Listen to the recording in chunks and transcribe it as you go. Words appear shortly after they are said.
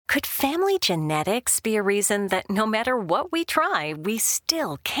Could family genetics be a reason that no matter what we try, we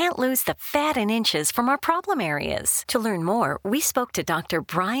still can't lose the fat and inches from our problem areas? To learn more, we spoke to Dr.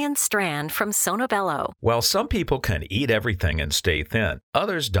 Brian Strand from Sonobello. While some people can eat everything and stay thin,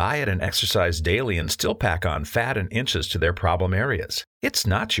 others diet and exercise daily and still pack on fat and inches to their problem areas. It's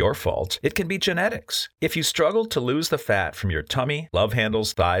not your fault. It can be genetics. If you struggle to lose the fat from your tummy, love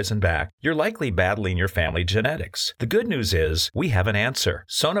handles, thighs, and back, you're likely battling your family genetics. The good news is we have an answer.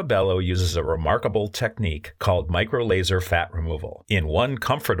 Sonobello uses a remarkable technique called microlaser fat removal. In one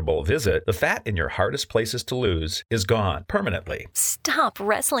comfortable visit, the fat in your hardest places to lose is gone permanently. Stop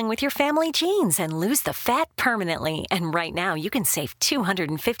wrestling with your family genes and lose the fat permanently. And right now, you can save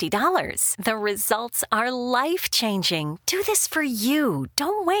 $250. The results are life-changing. Do this for you.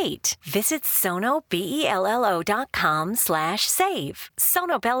 Don't wait. Visit sonobello.com/save.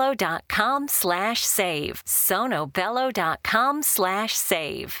 sonobello.com/save.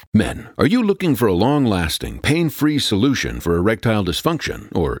 sonobello.com/save. Men, are you looking for a long-lasting, pain-free solution for erectile dysfunction,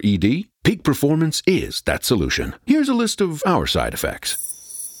 or ED? Peak Performance is that solution. Here's a list of our side effects.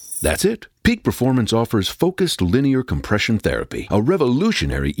 That's it. Peak Performance offers focused linear compression therapy, a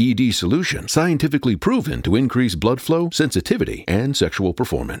revolutionary ED solution scientifically proven to increase blood flow, sensitivity, and sexual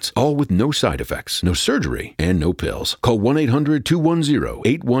performance, all with no side effects, no surgery, and no pills. Call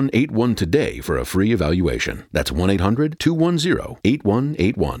 1-800-210-8181 today for a free evaluation. That's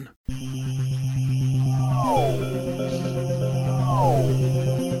 1-800-210-8181.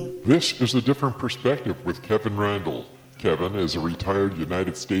 This is A Different Perspective with Kevin Randall. Kevin is a retired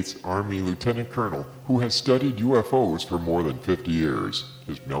United States Army Lieutenant Colonel who has studied UFOs for more than 50 years.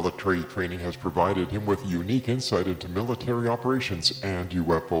 His military training has provided him with unique insight into military operations and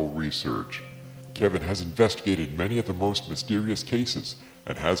UFO research. Kevin has investigated many of the most mysterious cases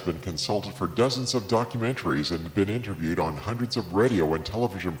and has been consulted for dozens of documentaries and been interviewed on hundreds of radio and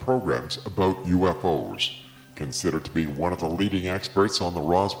television programs about UFOs. Considered to be one of the leading experts on the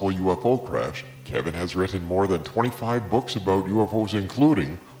Roswell UFO crash, Kevin has written more than 25 books about UFOs,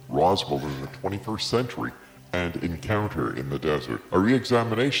 including Roswell in the 21st Century and Encounter in the Desert, a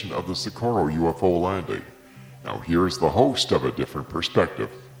re-examination of the Socorro UFO landing. Now here's the host of A Different Perspective,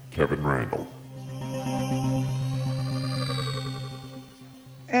 Kevin Randall.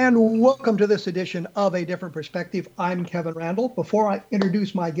 And welcome to this edition of A Different Perspective. I'm Kevin Randall. Before I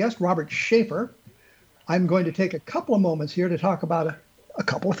introduce my guest, Robert Scheaffer, I'm going to take a couple of moments here to talk about a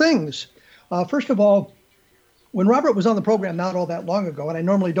couple of things. First of all, when Robert was on the program not all that long ago, and I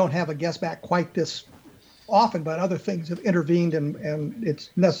normally don't have a guest back quite this often, but other things have intervened and it's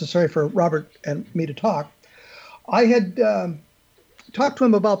necessary for Robert and me to talk, I had talked to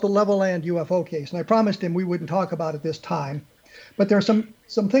him about the Levelland UFO case, and I promised him we wouldn't talk about it this time. But there are some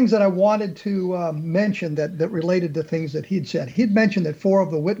things that I wanted to mention that related to things that he'd said. He'd mentioned that 4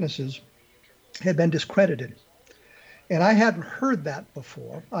 of the witnesses had been discredited. And I hadn't heard that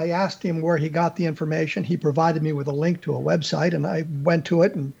before. I asked him where he got the information. He provided me with a link to a website, and I went to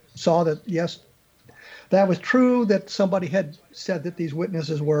it and saw that, yes, that was true, that somebody had said that these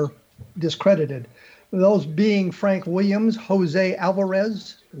witnesses were discredited. Those being Frank Williams, Jose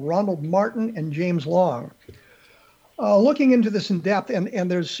Alvarez, Ronald Martin, and James Long. Looking into this in depth,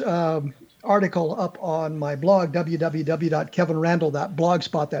 and there's an article up on my blog,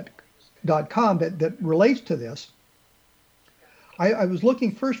 www.kevinrandall.blogspot.com, that relates to this. I was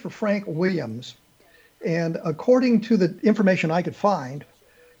looking first for Frank Williams, and according to the information I could find,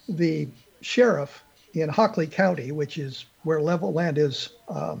 the sheriff in Hockley County, which is where Levelland is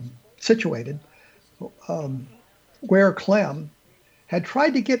situated, Ware Clem, had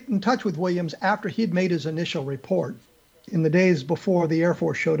tried to get in touch with Williams after he'd made his initial report in the days before the Air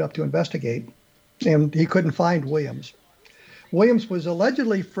Force showed up to investigate, and he couldn't find Williams. Williams was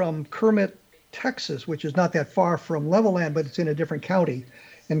allegedly from Kermit, Texas, which is not that far from Levelland, but it's in a different county.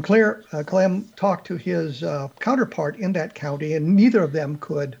 And Clem talked to his counterpart in that county, and neither of them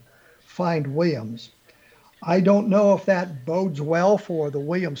could find Williams. I don't know if that bodes well for the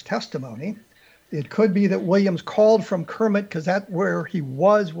Williams testimony. It could be that Williams called from Kermit because that's where he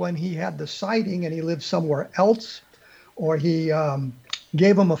was when he had the sighting and he lived somewhere else, or he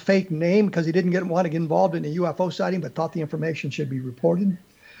gave him a fake name because he didn't want to get involved in a UFO sighting but thought the information should be reported.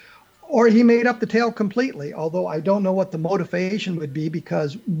 Or he made up the tale completely, although I don't know what the motivation would be,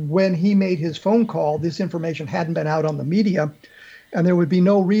 because when he made his phone call, this information hadn't been out on the media, and there would be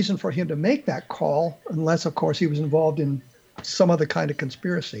no reason for him to make that call unless, of course, he was involved in some other kind of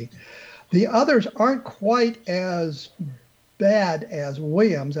conspiracy. The others aren't quite as bad as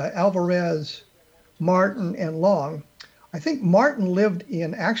Williams, Alvarez, Martin, and Long. I think Martin lived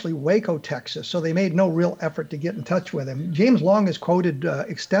in actually Waco, Texas, so they made no real effort to get in touch with him. James Long is quoted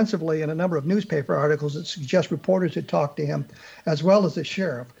extensively in a number of newspaper articles that suggest reporters had talked to him, as well as the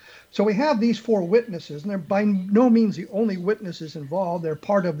sheriff. So we have these 4 witnesses, and they're by no means the only witnesses involved. They're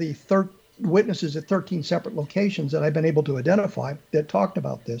part of the witnesses at 13 separate locations that I've been able to identify that talked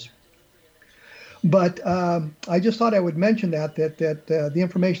about this. But I just thought I would mention that the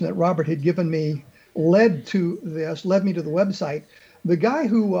information that Robert had given me led me to the website. The guy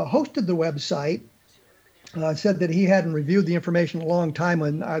who hosted the website said that he hadn't reviewed the information a long time,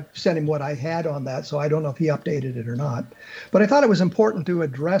 and I sent him what I had on that, so I don't know if he updated it or not. But I thought it was important to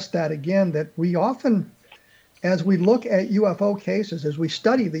address that again, that we often, as we look at UFO cases, as we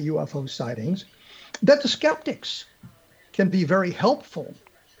study the UFO sightings, that the skeptics can be very helpful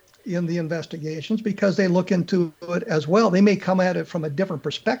in the investigations because they look into it as well. They may come at it from a different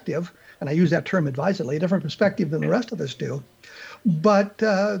perspective, and I use that term advisedly, a different perspective than the rest of us do. But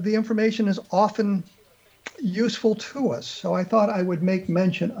the information is often useful to us. So I thought I would make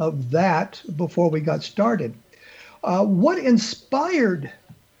mention of that before we got started. What inspired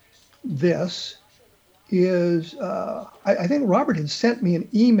this is, I think Robert had sent me an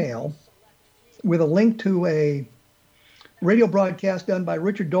email with a link to a radio broadcast done by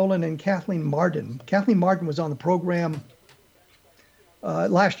Richard Dolan and Kathleen Marden. Kathleen Marden was on the program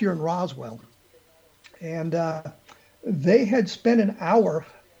last year in Roswell. And they had spent an hour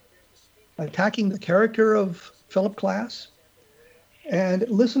attacking the character of Philip Klass. And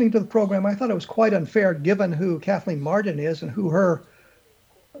listening to the program, I thought it was quite unfair given who Kathleen Marden is and who her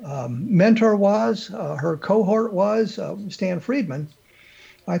mentor was, her cohort was, Stan Friedman.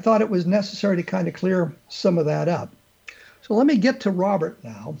 I thought it was necessary to kind of clear some of that up. So let me get to Robert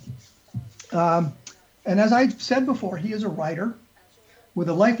now. And as I said before, he is a writer with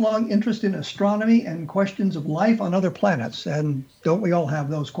a lifelong interest in astronomy and questions of life on other planets. And don't we all have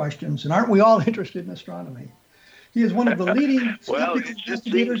those questions? And aren't we all interested in astronomy? He is one of the leading well, it just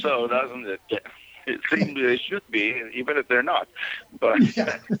seems so, doesn't it? It seems they should be, even if they're not. But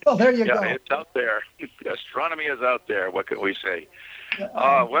yeah. Well, there you go. It's out there. Astronomy is out there. What can we say?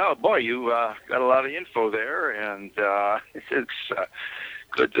 Well, boy, you got a lot of info there, and it's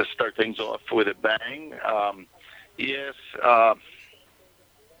good to start things off with a bang. Yes,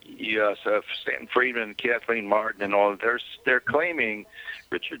 Stan Friedman and Kathleen Marden and all, they're claiming,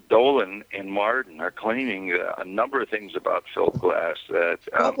 Richard Dolan and Marden are claiming a number of things about Phil Klass that...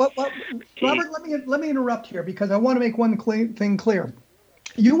 Robert, let me interrupt here because I want to make one thing clear.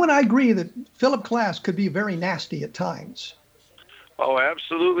 You and I agree that Philip Klass could be very nasty at times. Oh,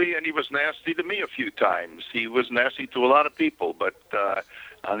 absolutely, and he was nasty to me a few times. He was nasty to a lot of people, but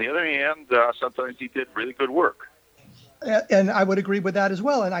on the other hand, sometimes he did really good work. And I would agree with that as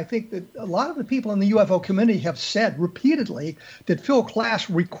well. And I think that a lot of the people in the UFO community have said repeatedly that Phil Klass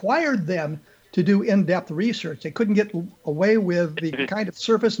required them to do in-depth research. They couldn't get away with the kind of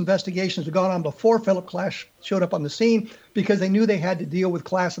surface investigations that had gone on before Philip Klass showed up on the scene because they knew they had to deal with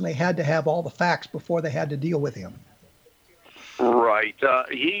Klass and they had to have all the facts before they had to deal with him. Right.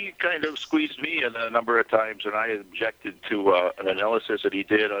 He kind of squeezed me in a number of times, and I objected to an analysis that he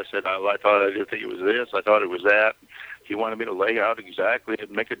did. I said, I didn't think it was this. I thought it was that. He wanted me to lay out exactly and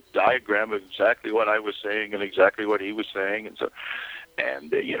make a diagram of exactly what I was saying and exactly what he was saying. And so,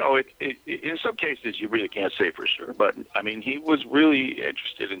 in some cases, you really can't say for sure. But, I mean, he was really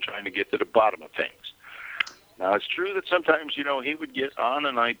interested in trying to get to the bottom of things. Now, it's true that sometimes, he would get on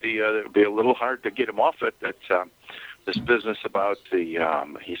an idea that would be a little hard to get him off it, that this business about he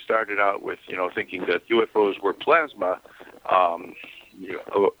started out with, thinking that UFOs were plasma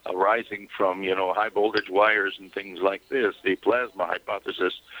arising from, high voltage wires and things like this, the plasma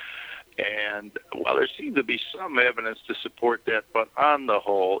hypothesis. And while there seemed to be some evidence to support that, but on the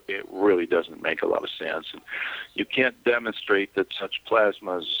whole, it really doesn't make a lot of sense. And you can't demonstrate that such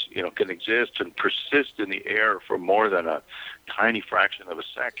plasmas, can exist and persist in the air for more than a tiny fraction of a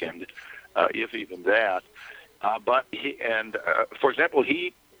second, if even that. But for example,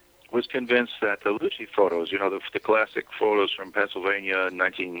 he was convinced that the Lucci photos, the classic photos from Pennsylvania in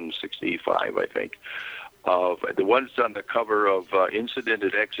 1965, I think, of the ones on the cover of Incident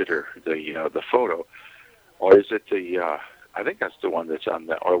at Exeter, the photo, or is it I think that's the one that's on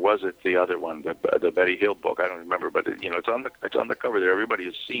that, or was it the other one, the Betty Hill book? I don't remember, but it's on the cover there. Everybody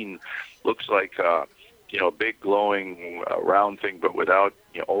has seen. Looks like a big glowing round thing, but without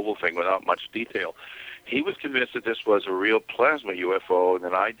oval thing, without much detail. He was convinced that this was a real plasma UFO, and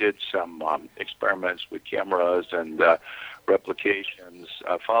then I did some experiments with cameras and replications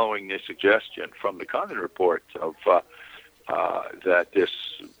following the suggestion from the Condon report of that this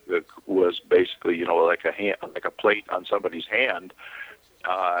was basically, like a plate on somebody's hand.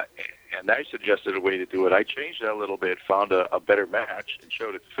 And I suggested a way to do it. I changed that a little bit, found a better match, and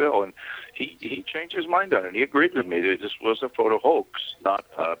showed it to Phil, and he changed his mind on it. He agreed with me that this was a photo hoax, not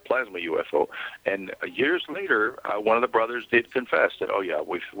a plasma UFO. And years later, one of the brothers did confess that, oh yeah,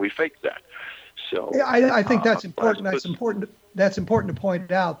 we faked that. So yeah, I think that's important. That's important to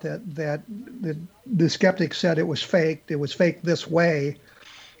point out that the skeptics said it was faked. It was faked this way,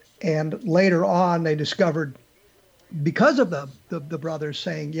 and later on they discovered, because of the brothers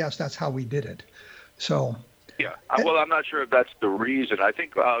saying, yes, that's how we did it. So yeah, well, I'm not sure if that's the reason. I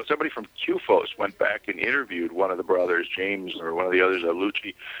think somebody from UFOs went back and interviewed one of the brothers, James, or one of the others,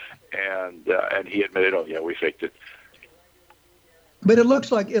 Lucci, and he admitted, oh yeah, we faked it. But it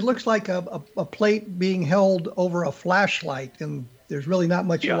looks like a plate being held over a flashlight, and there's really not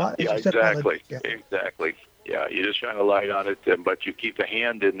much light. Yeah, exactly. Exactly. Yeah, you just shine a light on it, but you keep the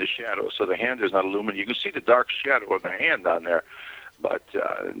hand in the shadow, so the hand is not illuminated. You can see the dark shadow of the hand on there, but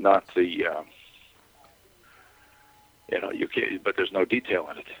not the, you can't. But there's no detail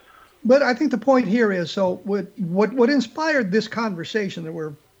in it. But I think the point here is, so what inspired this conversation that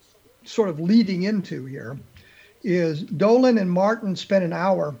we're sort of leading into here is Dolan and Martin spent an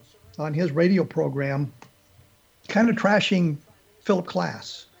hour on his radio program kind of trashing Philip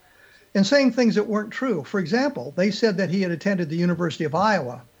Klass and saying things that weren't true. For example, they said that he had attended the University of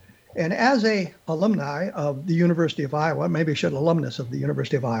Iowa. And as a alumni of the University of Iowa, maybe I should alumnus of the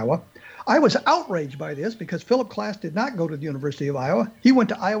University of Iowa, I was outraged by this because Philip Klass did not go to the University of Iowa. He went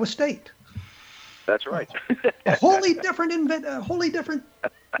to Iowa State. That's right. A wholly different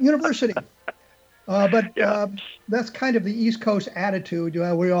university. But that's kind of the East Coast attitude.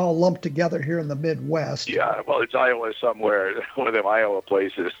 We all lumped together here in the Midwest. Yeah, well, it's Iowa somewhere, one of them Iowa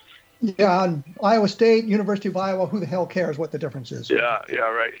places. Yeah, and Iowa State, University of Iowa, who the hell cares what the difference is? Yeah,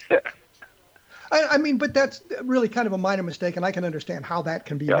 right. I mean, but that's really kind of a minor mistake, and I can understand how that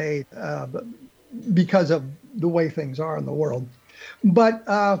can be made because of the way things are in the world. But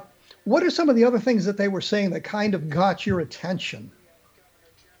what are some of the other things that they were saying that kind of got your attention?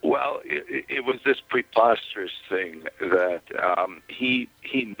 Well, it was this preposterous thing that he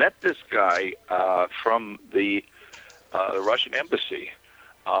met this guy from the Russian embassy,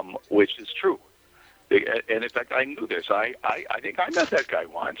 which is true. And in fact, I knew this. I think I met that guy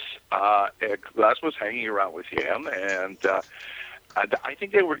once. Klass was hanging around with him, and I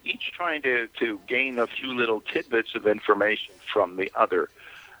think they were each trying to gain a few little tidbits of information from the other.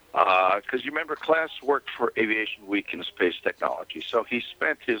 Because you remember, Klass worked for Aviation Week in Space Technology, so he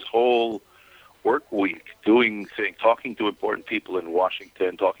spent his whole work week doing things, talking to important people in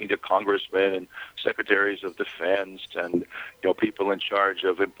Washington, talking to congressmen and secretaries of defense, and people in charge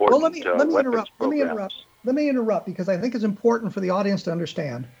of important. Well, let me interrupt because I think it's important for the audience to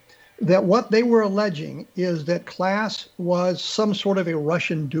understand that what they were alleging is that Klass was some sort of a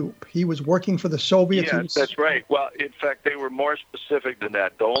Russian dupe. He was working for the Soviets. Yes, that's right. Well, in fact, they were more specific than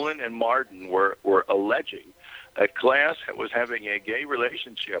that. Dolan and Martin were alleging that Klass was having a gay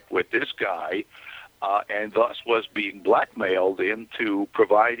relationship with this guy, and thus was being blackmailed into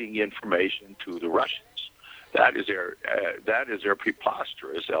providing information to the Russians. That is their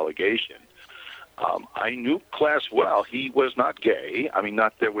preposterous allegation. I knew Klass well. He was not gay. I mean,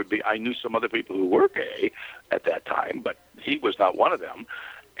 I knew some other people who were gay at that time, but he was not one of them.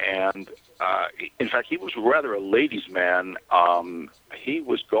 And in fact, he was rather a ladies' man. He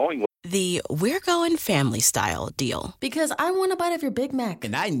was going with the we're going family style deal. Because I want a bite of your Big Mac.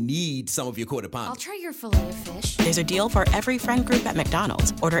 And I need some of your Quarter Pounder. I'll try your filet of fish. There's a deal for every friend group at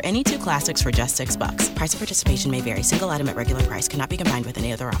McDonald's. Order any 2 classics for just $6. Price of participation may vary. Single item at regular price cannot be combined with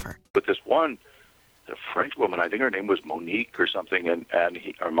any other offer. But this one, the French woman, I think her name was Monique or something,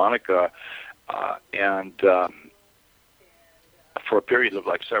 or Monica, for a period of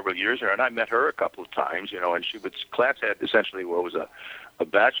like several years there, and I met her a couple of times, and Klass had essentially what was a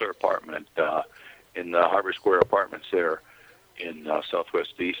bachelor apartment in the Harbor Square Apartments there in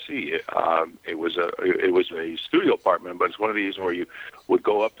Southwest D.C. It was a studio apartment, but it's one of these where you would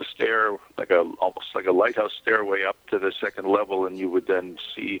go up the stair almost like a lighthouse stairway up to the second level, and you would then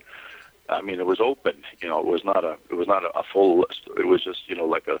see. I mean, it was open. It was not a full. It was just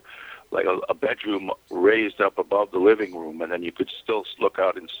like a bedroom raised up above the living room, and then you could still look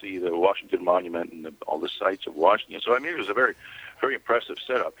out and see the Washington Monument and all the sights of Washington. So I mean, it was a very, very impressive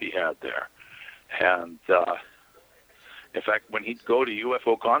setup he had there. And in fact, when he'd go to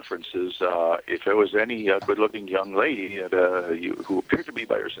UFO conferences, if there was any good-looking young lady who appeared to be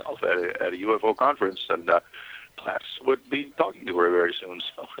by herself at a UFO conference, and Klass would be talking to her very soon.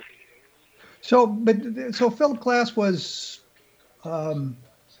 So Philip Klass was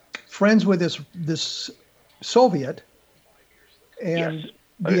friends with this Soviet, and yes.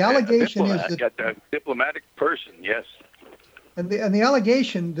 the allegation is that a diplomatic person, yes. And the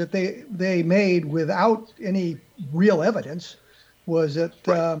allegation that they made without any real evidence was that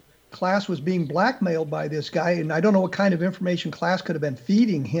Klass was being blackmailed by this guy, and I don't know what kind of information Klass could have been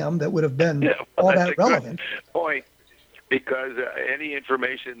feeding him that would have been all that relevant. Good point, because any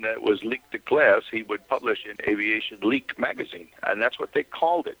information that was leaked to Klass, he would publish in Aviation Leak magazine, and that's what they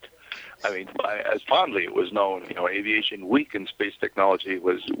called it. I mean, as fondly it was known, Aviation Week in space technology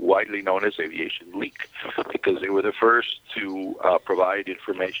was widely known as Aviation Leak, because they were the first to provide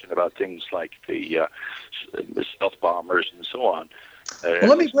information about things like the stealth bombers and so on. Well,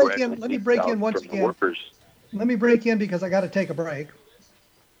 let me break in once again. Let me break in because I got to take a break,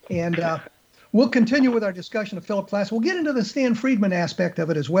 and we'll continue with our discussion of Philip Klass. We'll get into the Stan Friedman aspect of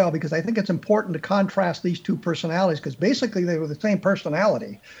it as well, because I think it's important to contrast these two personalities, because basically they were the same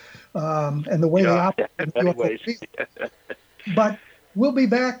personality. And the way they operate. But we'll be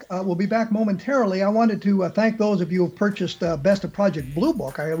back. We'll be back momentarily. I wanted to thank those of you who have purchased Best of Project Blue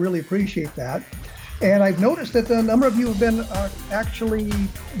Book. I really appreciate that. And I've noticed that a number of you have been actually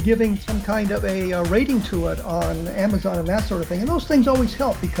giving some kind of a rating to it on Amazon and that sort of thing. And those things always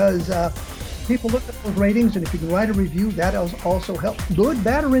help, because people look at those ratings, and if you can write a review, that also helps. Good,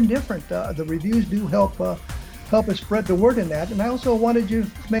 bad, or indifferent. The reviews do help us spread the word in that. And I also wanted you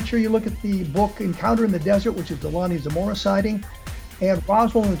to make sure you look at the book Encounter in the Desert, which is Delaney Zamora sighting, and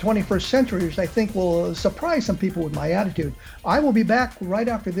Roswell in the 21st Century, which I think will surprise some people with my attitude. I will be back right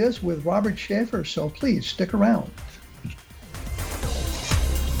after this with Robert Scheaffer, so please stick around.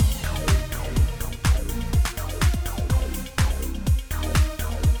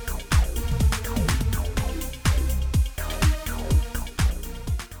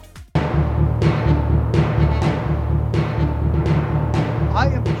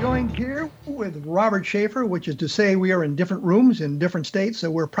 Here with Robert Scheaffer, which is to say we are in different rooms in different states,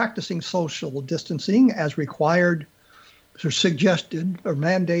 so we're practicing social distancing as required or suggested or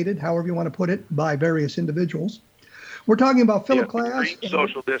mandated, however you want to put it, by various individuals. We're talking about Philip Klass.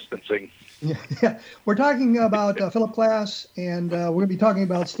 Social distancing. Yeah, we're talking about Philip Klass, and we're going to be talking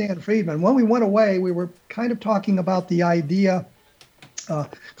about Stan Friedman. When we went away, we were kind of talking about the idea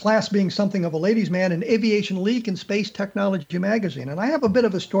Klass being something of a ladies' man in Aviation Leak and Space Technology magazine. And I have a bit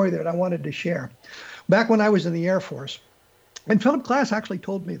of a story that I wanted to share. Back when I was in the Air Force, and Philip Klass actually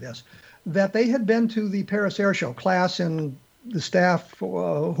told me this, that they had been to the Paris Air Show, Klass and the staff,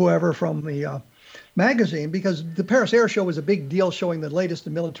 whoever from the magazine, because the Paris Air Show was a big deal showing the latest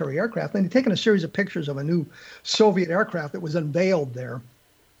in military aircraft. And they'd taken a series of pictures of a new Soviet aircraft that was unveiled there.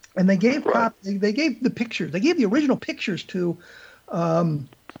 And they gave the pictures, they gave the original pictures to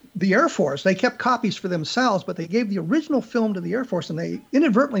the Air Force. They kept copies for themselves, but they gave the original film to the Air Force, and they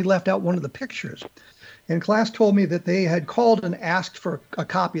inadvertently left out one of the pictures. And Klass told me that they had called and asked for a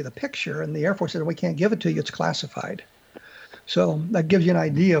copy of the picture, and the Air Force said, "We can't give it to you, it's classified." So that gives you an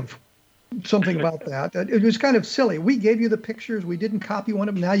idea of something about that. It was kind of silly. We gave you the pictures, we didn't copy one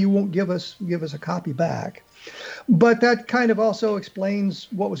of them, now you won't give us a copy back. But that kind of also explains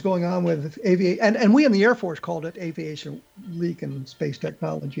what was going on with aviation, and we in the Air Force called it Aviation Leak and Space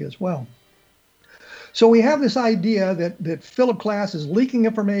Technology as well. So we have this idea that Philip Klass is leaking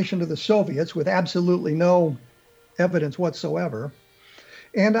information to the Soviets with absolutely no evidence whatsoever.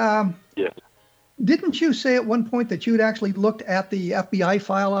 And didn't you say at one point that you'd actually looked at the FBI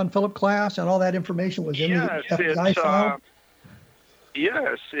file on Philip Klass and all that information was in the FBI file?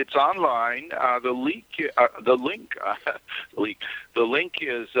 Yes, it's online. The link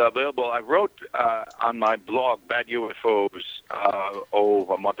is available. I wrote on my blog, Bad UFOs,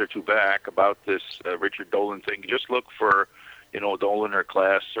 a month or two back about this Richard Dolan thing. Just look for, Dolan or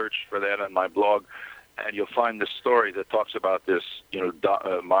Klass. Search for that on my blog, and you'll find the story that talks about this,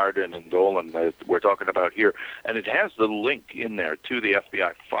 Martin and Dolan that we're talking about here. And it has the link in there to the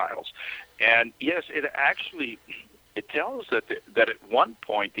FBI files. And yes, it tells that at one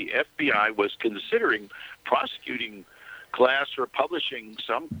point the FBI was considering prosecuting Klass for publishing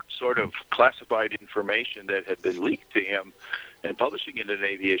some sort of classified information that had been leaked to him and publishing it in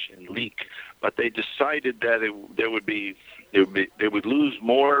Aviation Leak, but they decided that they would lose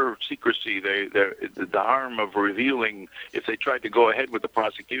more secrecy. The harm of revealing, if they tried to go ahead with the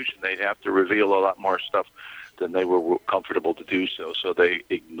prosecution, they'd have to reveal a lot more stuff than they were comfortable to do so. So they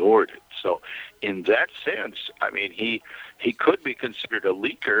ignored it. So in that sense, I mean, he could be considered a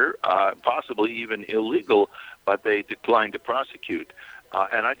leaker, possibly even illegal, but they declined to prosecute.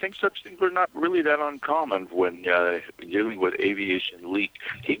 And I think such things are not really that uncommon when dealing with Aviation Leak.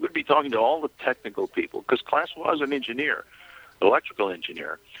 He would be talking to all the technical people, because Klass was an engineer. electrical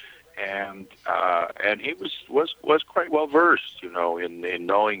engineer, and he was quite well versed, in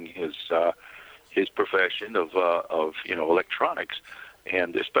knowing his profession of electronics,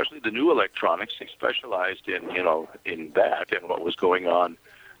 and especially the new electronics. He specialized in that and what was going on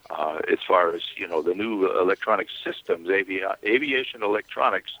as far as the new electronic systems, aviation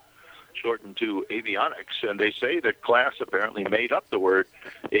electronics, shortened to avionics. And they say that Klass apparently made up the word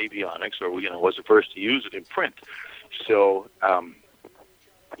avionics, or was the first to use it in print. So and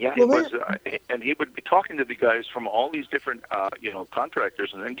he would be talking to the guys from all these different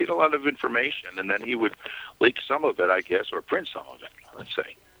contractors, and then get a lot of information, and then he would leak some of it, I guess, or print some of it, let's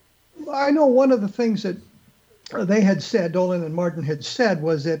say. I know one of the things that they had said, Dolan and Martin had said,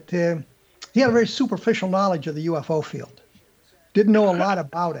 was that he had a very superficial knowledge of the UFO field. Didn't know a lot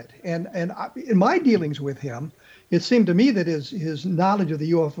about it. And in my dealings with him, it seemed to me that his knowledge of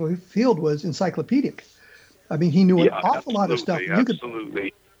the UFO field was encyclopedic. I mean, he knew an awful lot of stuff.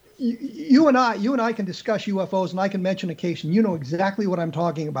 Absolutely. You and I can discuss UFOs, and I can mention a case, and you know exactly what I'm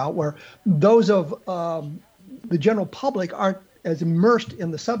talking about, where those of the general public aren't as immersed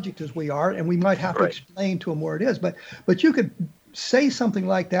in the subject as we are, and we might have to explain to them where it is. But you could say something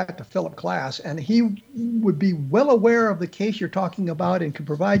like that to Philip Klass, and he would be well aware of the case you're talking about and could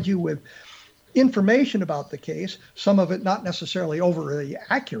provide you with information about the case, some of it not necessarily overly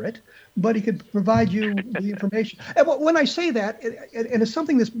accurate, but he could provide you the information. And when I say that, and it's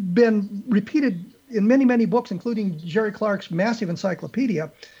something that's been repeated in many, many books, including Jerry Clark's massive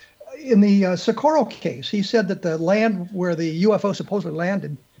encyclopedia, in the Socorro case, he said that the land where the UFO supposedly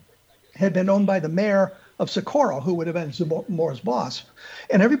landed had been owned by the mayor of Socorro, who would have been Moore's boss.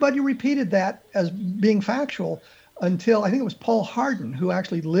 And everybody repeated that as being factual until I think it was Paul Hardin, who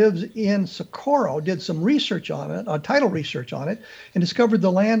actually lives in Socorro, did some research on it, title research on it, and discovered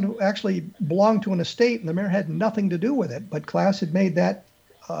the land actually belonged to an estate, and the mayor had nothing to do with it. But Klass had made that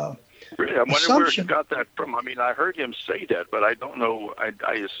really, I wonder where he got that from. I mean, I heard him say that, but I don't know.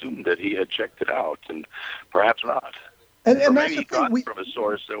 I assumed that he had checked it out, and perhaps not. And that's maybe the thing. He got from a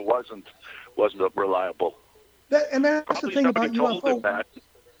source that wasn't reliable. That's Probably the thing about UFO.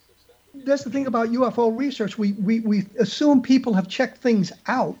 That's the thing about UFO research. We assume people have checked things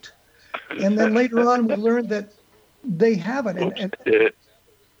out, and then later on we learn that they haven't. And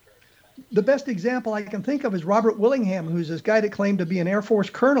the best example I can think of is Robert Willingham, who's this guy that claimed to be an Air Force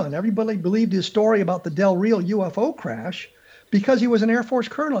colonel, and everybody believed his story about the Del Rio UFO crash because he was an Air Force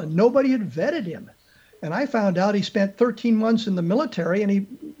colonel, and nobody had vetted him. And I found out he spent 13 months in the military, and he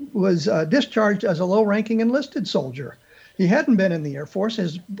was discharged as a low-ranking enlisted soldier. He hadn't been in the Air Force.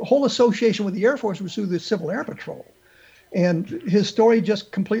 His whole association with the Air Force was through the Civil Air Patrol. And his story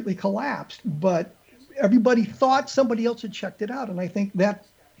just completely collapsed. But everybody thought somebody else had checked it out. And I think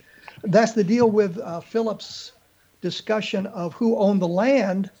that's the deal with Philip's discussion of who owned the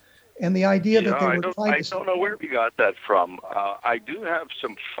land and the idea that they would find. I don't know where he got that from. I do have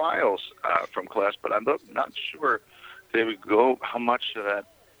some files from Klass, but I'm not sure they would go how much of that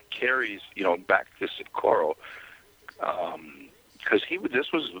carries, back to Socorro. Because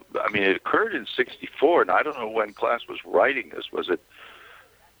it occurred in '64, and I don't know when Klass was writing this. Was it,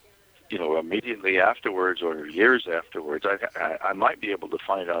 immediately afterwards or years afterwards? I might be able to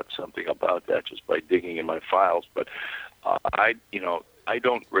find out something about that just by digging in my files, but I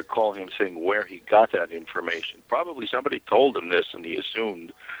don't recall him saying where he got that information. Probably somebody told him this, and he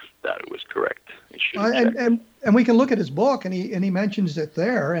assumed that it was correct. And we can look at his book, and he mentions it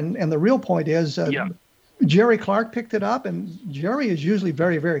there. And the real point is, Jerry Clark picked it up, and Jerry is usually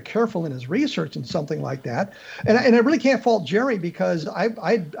very, very careful in his research and something like that. And I really can't fault Jerry, because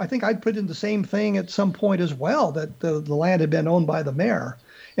I think I'd put in the same thing at some point as well, that the land had been owned by the mayor,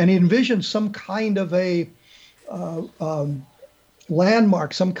 and he envisioned some kind of a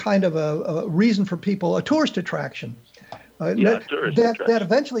landmark, some kind of a reason for people, a tourist attraction. That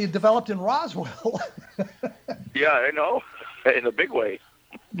eventually developed in Roswell. Yeah, I know, in a big way.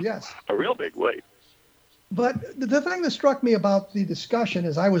 Yes, a real big way. But the thing that struck me about the discussion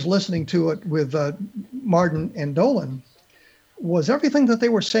as I was listening to it with Martin and Dolan was everything that they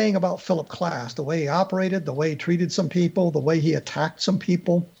were saying about Philip Klass, the way he operated, the way he treated some people, the way he attacked some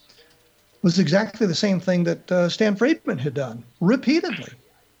people, was exactly the same thing that Stan Friedman had done repeatedly.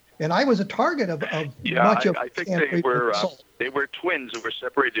 And I was a target of much of I think Stan Friedman's assault. They were twins who were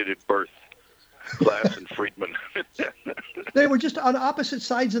separated at birth. Klass and Friedman. They were just on opposite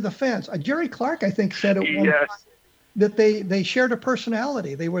sides of the fence. Jerry Clark, I think, said at one time that they shared a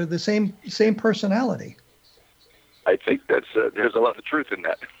personality. They were the same personality. I think there's a lot of truth in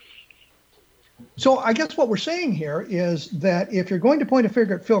that. So I guess what we're saying here is that if you're going to point a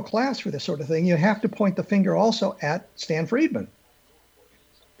finger at Phil Klass for this sort of thing, you have to point the finger also at Stan Friedman.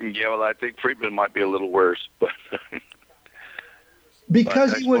 Yeah, well, I think Friedman might be a little worse, but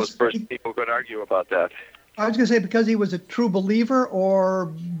because he was. First, people could argue about that. I was going to say because he was a true believer,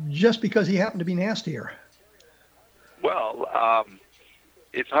 or just because he happened to be nastier. Well,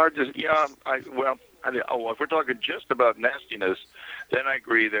 it's hard to. Yeah, if we're talking just about nastiness, then I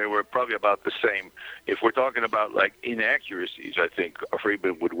agree they were probably about the same. If we're talking about like inaccuracies, I think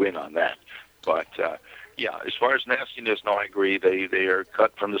Friedman would win on that. But yeah, as far as nastiness, no, I agree. They are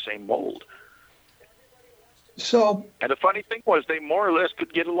cut from the same mold. So, and the funny thing was, they more or less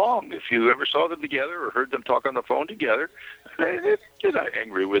could get along. If you ever saw them together or heard them talk on the phone together, they're not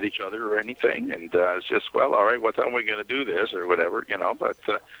angry with each other or anything. And it's just, well, all right, what time are we going to do this or whatever, But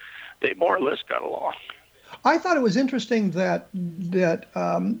they more or less got along. I thought it was interesting that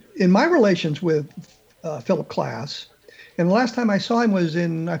in my relations with Philip Klass, and the last time I saw him was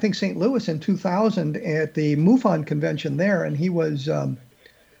in, I think, St. Louis in 2000 at the MUFON convention there, and he was,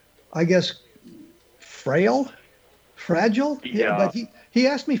 I guess, fragile. Yeah. But he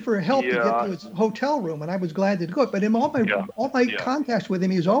asked me for help to get to his hotel room, and I was glad to go. But in all my contacts with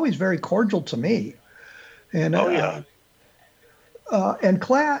him, he was always very cordial to me. And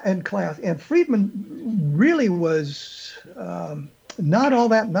and Friedman really was not all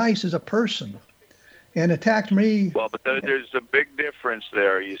that nice as a person, and attacked me. Well, but there's a big difference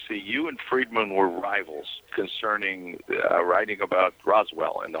there. You see, you and Friedman were rivals concerning writing about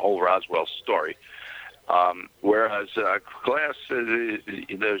Roswell and the whole Roswell story. Whereas Klass,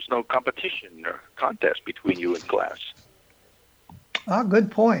 there's no competition or contest between you and Klass. Ah,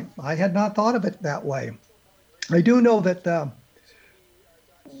 good point. I had not thought of it that way. I do know that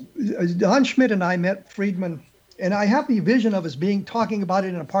Don Schmidt and I met Friedman, and I have the vision of us talking about it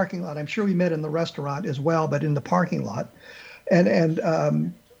in a parking lot. I'm sure we met in the restaurant as well, but in the parking lot.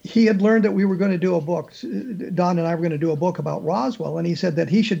 And he had learned that we were going to do a book. Don and I were going to do a book about Roswell, and he said that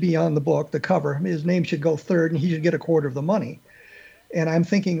he should be on the book, the cover. His name should go third, and he should get a quarter of the money. And I'm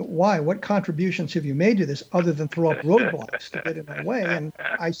thinking, why? What contributions have you made to this other than throw up roadblocks to get in my way? And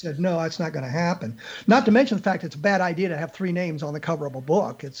I said, no, it's not going to happen. Not to mention the fact it's a bad idea to have three names on the cover of a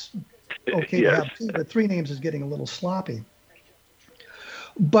book. It's okay to have two, but three names is getting a little sloppy.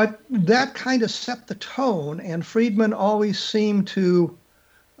 But that kind of set the tone, and Friedman always seemed to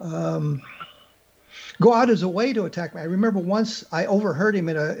go out as a way to attack me. I remember once I overheard him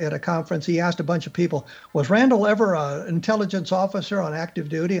at a conference. He asked a bunch of people, was Randall ever an intelligence officer on active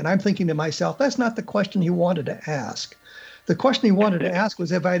duty? And I'm thinking to myself, that's not the question he wanted to ask. The question he wanted to ask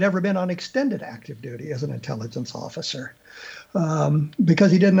was if I'd ever been on extended active duty as an intelligence officer,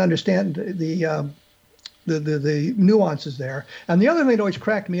 because he didn't understand the nuances there. And the other thing that always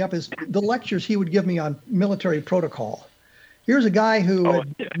cracked me up is the lectures he would give me on military protocol. Here's a guy who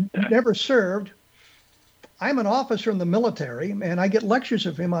had never served. I'm an officer in the military, and I get lectures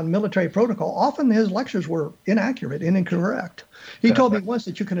of him on military protocol. Often his lectures were inaccurate and incorrect. He told me once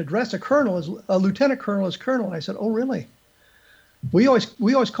that you can address a colonel as a lieutenant colonel as colonel, and I said, oh, really? We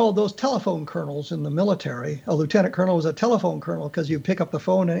always called those telephone colonels in the military. A lieutenant colonel was a telephone colonel because you pick up the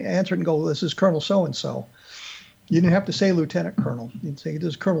phone and answer it and go, this is Colonel so-and-so. You didn't have to say lieutenant colonel. You'd say, this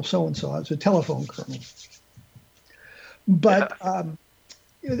is Colonel so-and-so. It's a telephone colonel. But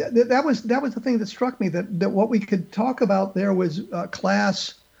that was the thing that struck me, that what we could talk about there was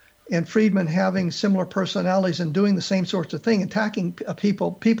Klass and Friedman having similar personalities and doing the same sorts of thing, attacking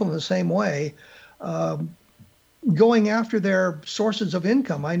people in the same way, going after their sources of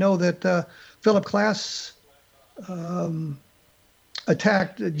income. I know that Philip Klass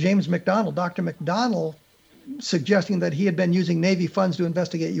attacked James McDonald, Dr. McDonald, suggesting that he had been using Navy funds to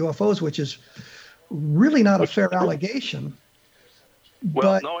investigate UFOs, which is really not a fair allegation.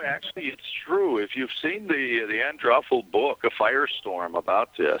 Well, no, actually, it's true. If you've seen the Androffel book, A Firestorm,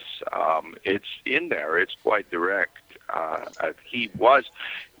 about this, it's in there. It's quite direct.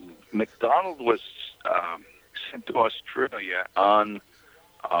 McDonald was sent to Australia on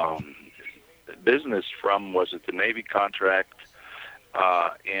business from, was it the Navy contract?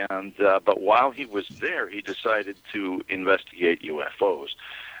 But while he was there, he decided to investigate UFOs.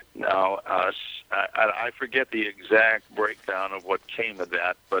 Now, I forget the exact breakdown of what came of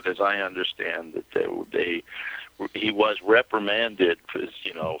that, but as I understand that he was reprimanded,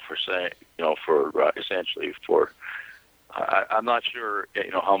 I'm not sure,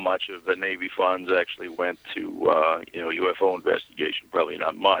 how much of the Navy funds actually went to, UFO investigation. Probably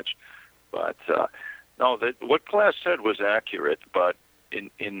not much, but no, what Klass said was accurate, but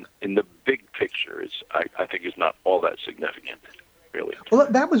in the big picture, I think it's not all that significant. really. Well,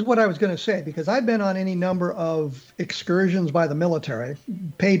 that was what I was going to say, because I've been on any number of excursions by the military,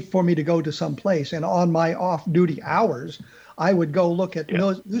 paid for me to go to some place, and on my off-duty hours, I would go look at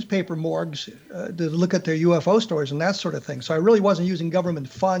newspaper morgues to look at their UFO stories and that sort of thing. So I really wasn't using government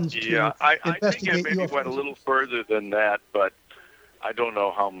funds to investigate I think it maybe UFOs. went a little further than that, but I don't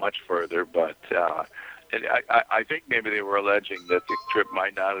know how much further. But I think maybe they were alleging that the trip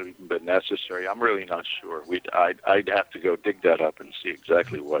might not have even been necessary. I'm really not sure. I'd have to go dig that up and see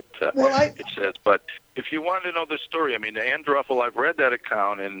exactly what it says. But if you want to know the story, I mean, the Ann Druffel, I've read that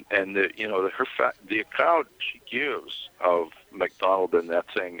account, and the account she gives of McDonald and that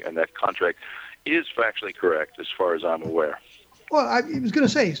thing and that contract is factually correct as far as I'm aware. Well, I was going to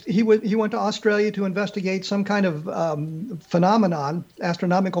say, he went to Australia to investigate some kind of phenomenon,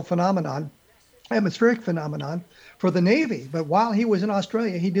 astronomical phenomenon, atmospheric phenomenon for the Navy. But while he was in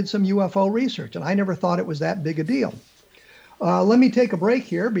Australia, he did some UFO research, and I never thought it was that big a deal. Let me take a break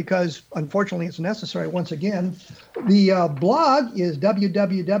here because, unfortunately, it's necessary once again. The blog is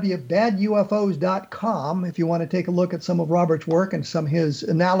www.badufos.com if you want to take a look at some of Robert's work and some of his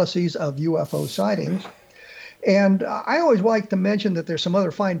analyses of UFO sightings. And I always like to mention that there's some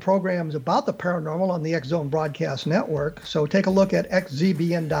other fine programs about the paranormal on the X Zone Broadcast Network. So take a look at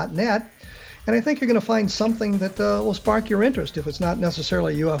xzbn.net. And I think you're going to find something that will spark your interest. If it's not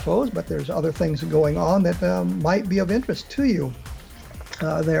necessarily UFOs, but there's other things going on that might be of interest to you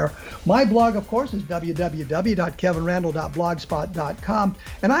there. My blog, of course, is www.kevinrandle.blogspot.com.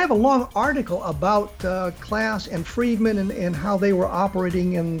 And I have a long article about Klass and Friedman and how they were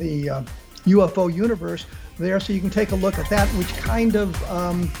operating in the UFO universe there. So you can take a look at that, which kind of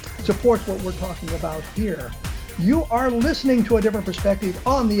supports what we're talking about here. You are listening to A Different Perspective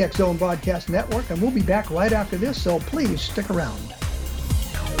on the X Zone Broadcast Network, and we'll be back right after this, so please stick around.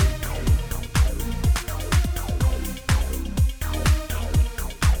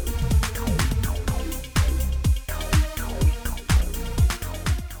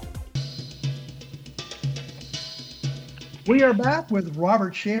 We are back with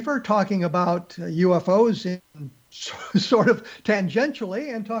Robert Sheaffer talking about UFOs in sort of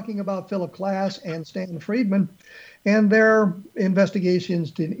tangentially, and talking about Philip Klass and Stan Friedman and their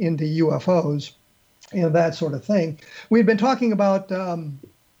investigations into UFOs and that sort of thing. We've been talking about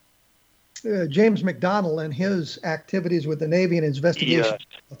James McDonald and his activities with the Navy and his investigation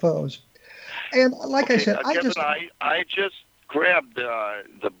of UFOs. And like I said, I just grabbed the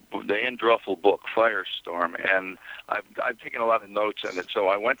Ann Druffel book, Firestorm, and I've taken a lot of notes in it. So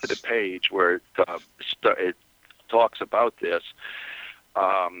I went to the page where it talks about this.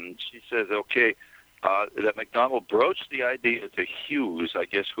 She says, that McDonald broached the idea to Hughes, I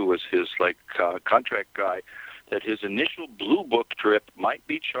guess, who was his contract guy, that his initial Blue Book trip might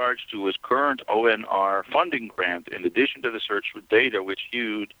be charged to his current ONR funding grant in addition to the search for data which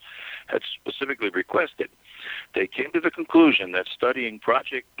Hughes had specifically requested. They came to the conclusion that studying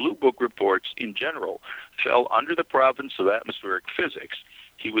Project Blue Book reports in general fell under the province of atmospheric physics.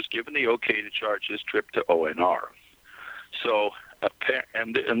 He was given the okay to charge his trip to ONR. So,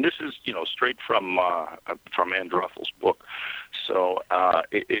 and this is straight from Ann Druffel's book. So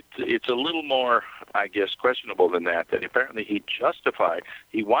it's a little more, I guess, questionable than that. That apparently he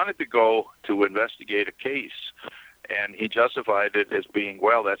wanted to go to investigate a case, and he justified it as being,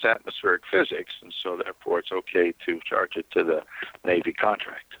 well, that's atmospheric physics, and so therefore it's okay to charge it to the Navy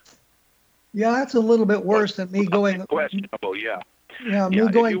contract. Yeah, that's a little bit worse than me going. Questionable, yeah. Yeah,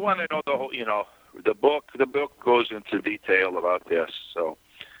 If you want to know the whole, the book goes into detail about this. So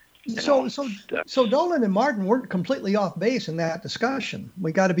Dolan and Martin weren't completely off base in that discussion.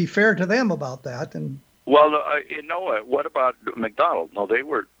 We got to be fair to them about that. And well, what about McDonald? No, they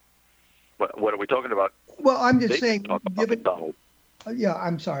were. What are we talking about? Well, I'm just saying. McDonald. Yeah,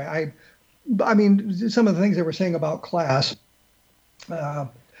 I'm sorry. I mean, some of the things they were saying about Klass.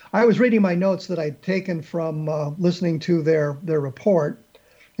 I was reading my notes that I'd taken from listening to their report.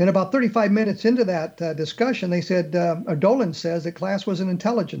 And about 35 minutes into that discussion, they said, Dolan says that Klass was an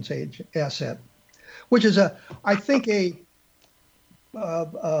intelligence asset, which is, I think, a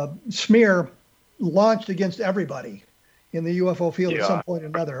smear launched against everybody in the UFO field at some point or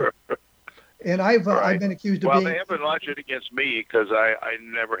another. And I've been accused of being... Well, they haven't launched it against me because I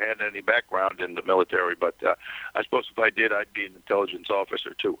never had any background in the military, but I suppose if I did, I'd be an intelligence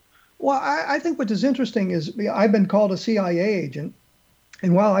officer too. Well, I think what is interesting is I've been called a CIA agent.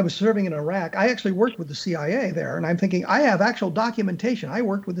 And while I was serving in Iraq, I actually worked with the CIA there. And I'm thinking, I have actual documentation. I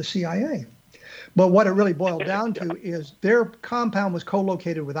worked with the CIA. But what it really boiled down to is their compound was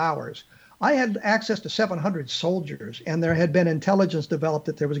co-located with ours. I had access to 700 soldiers, and there had been intelligence developed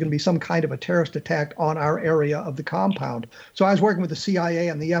that there was going to be some kind of a terrorist attack on our area of the compound. So I was working with the CIA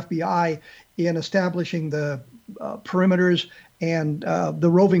and the FBI in establishing the perimeters and the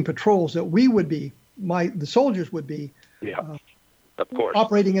roving patrols that we would be, the soldiers would be. Of course.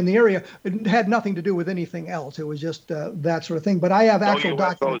 Operating in the area. It had nothing to do with anything else. It was just that sort of thing. But I have actual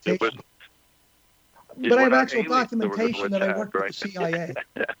documentation. But I have actual documentation that I worked with the CIA.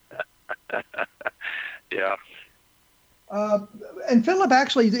 Yeah. And Philip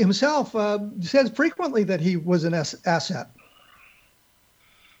actually himself says frequently that he was an asset.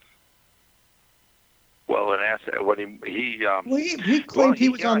 Well, an asset. What he claimed he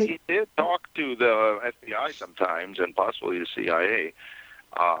was on the. He did talk to the FBI sometimes, and possibly the CIA.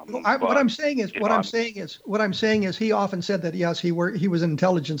 What I'm saying is, he often said that yes, he was an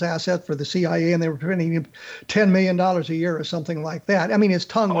intelligence asset for the CIA, and they were paying him $10 million a year or something like that. I mean, his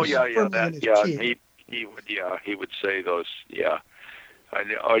tongue was firmly in his cheek. He would say those, he'll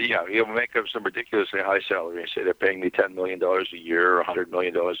make up some ridiculously high salary and say they're paying me $10 million a year, or $100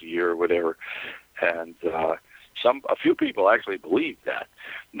 million a year, or whatever. And a few people actually believe that.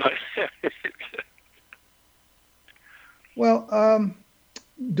 Well,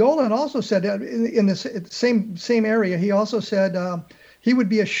 Dolan also said that in the same area. He also said he would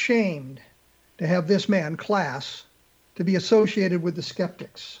be ashamed to have this man Klass to be associated with the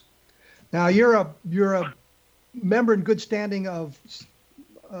skeptics. Now you're a member in good standing of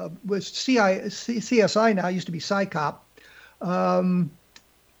with CSI now, used to be PsyCop.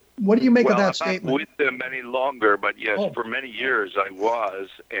 What do you make of that statement? I'm not with them any longer, but yes, for many years I was,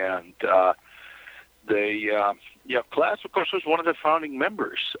 and Klass, of course, was one of the founding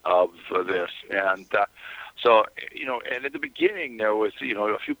members of this, and so and at the beginning there was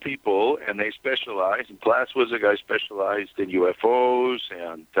a few people, and they specialized. And Klass was a guy specialized in UFOs,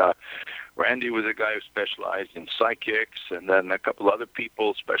 and Randy was a guy who specialized in psychics, and then a couple other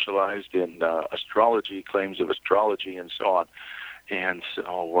people specialized in astrology, claims of astrology, and so on. And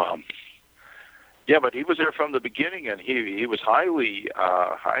so, but he was there from the beginning, and he was highly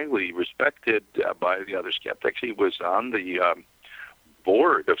respected by the other skeptics. He was on the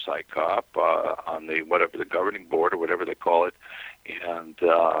board of PsyCop, on the governing board or whatever they call it, and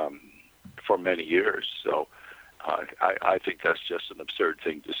for many years. So I think that's just an absurd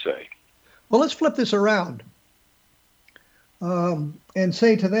thing to say. Well, let's flip this around and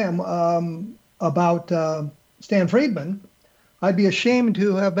say to them about Stan Friedman, I'd be ashamed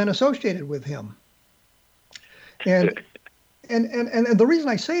to have been associated with him. And the reason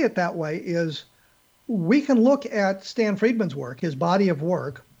I say it that way is we can look at Stan Friedman's work, his body of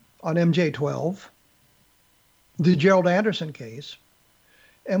work on MJ-12, the Gerald Anderson case,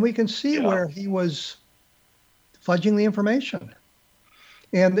 and we can see where he was fudging the information.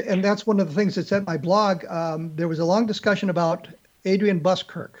 And that's one of the things that's at my blog. There was a long discussion about Adrian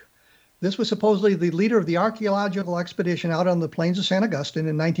Buskirk. This was supposedly the leader of the archaeological expedition out on the plains of San Augustine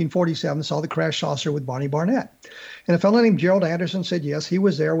in 1947, saw the crash saucer with Barney Barnett. And a fellow named Gerald Anderson said, yes, he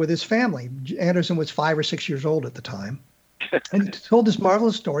was there with his family. Anderson was 5 or 6 years old at the time. And he told this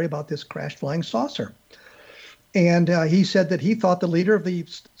marvelous story about this crashed flying saucer. And he said that he thought the leader of the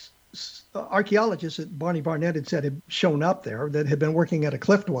archaeologists that Barney Barnett had said had shown up there, that had been working at a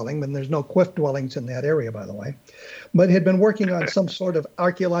cliff dwelling, and there's no cliff dwellings in that area, by the way, but had been working on some sort of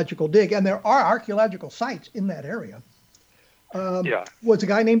archaeological dig, and there are archaeological sites in that area, was a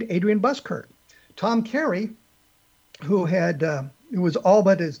guy named Adrian Buskirk. Tom Carey, who was all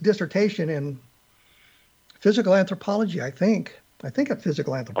but his dissertation in physical anthropology, I think at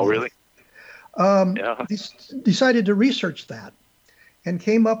physical anthropology. Oh, really? Decided to research that. And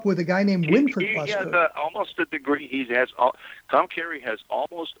came up with a guy named Winford Buskirk. He has almost a degree. Tom Carey has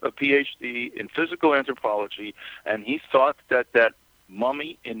almost a PhD in physical anthropology, and he thought that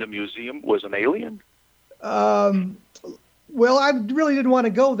mummy in the museum was an alien. Well, I really didn't want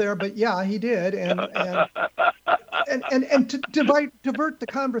to go there, but yeah, he did. And to divert the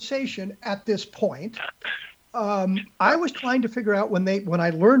conversation at this point, I was trying to figure out when I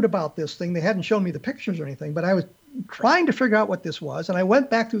learned about this thing. They hadn't shown me the pictures or anything, but I was trying to figure out what this was, and I went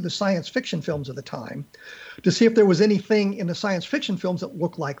back through the science fiction films of the time to see if there was anything in the science fiction films that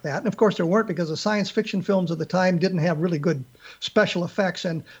looked like that. And of course there weren't, because the science fiction films of the time didn't have really good special effects,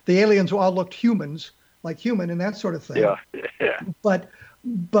 and the aliens all looked human and that sort of thing. Yeah. But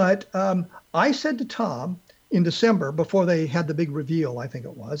I said to Tom in December, before they had the big reveal, I think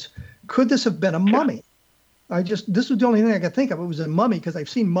it was, could this have been a mummy? This was the only thing I could think of. It was a mummy because I've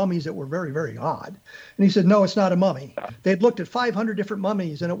seen mummies that were very, very odd. And he said, no, it's not a mummy. They'd looked at 500 different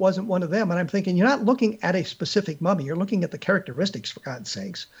mummies and it wasn't one of them. And I'm thinking, you're not looking at a specific mummy. You're looking at the characteristics, for God's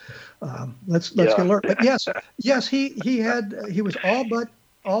sakes. Let's get alert. But yes, he was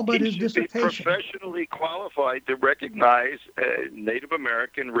all but his dissertation. Be professionally qualified to recognize Native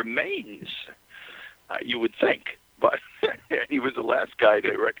American remains, you would think. But he was the last guy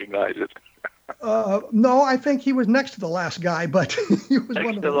to recognize it. No, I think he was next to the last guy, but he was next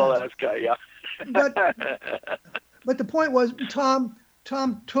one of to the last guy, yeah. but the point was, Tom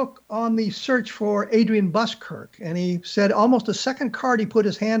took on the search for Adrian Buskirk, and he said almost the second card he put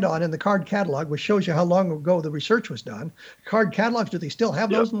his hand on in the card catalog, which shows you how long ago the research was done. Card catalogs, do they still have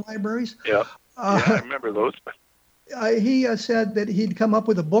those in libraries? Yeah, I remember those. He said that he'd come up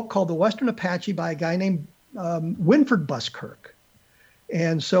with a book called The Western Apache by a guy named Winford Buskirk.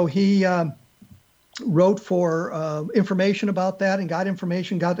 And so he wrote for information about that and got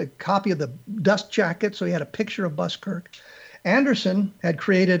a copy of the dust jacket, so he had a picture of Buskirk. Anderson had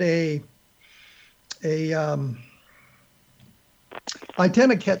created a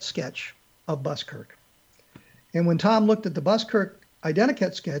identikit sketch of Buskirk. And when Tom looked at the Buskirk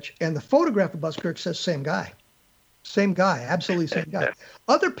identikit sketch and the photograph of Buskirk, says same guy, absolutely same guy.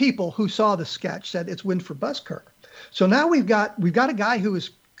 Other people who saw the sketch said it's Winford Buskirk. So now we've got a guy who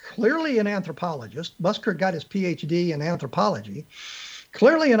is clearly an anthropologist. Buskirk got his PhD in anthropology.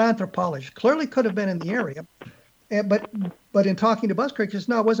 Clearly an anthropologist. Clearly could have been in the area. But in talking to Buskirk, he says,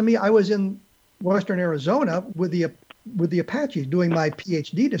 no, it wasn't me. I was in western Arizona with the Apaches doing my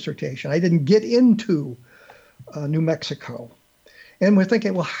PhD dissertation. I didn't get into New Mexico. And we're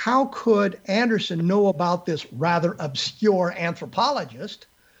thinking, well, how could Anderson know about this rather obscure anthropologist?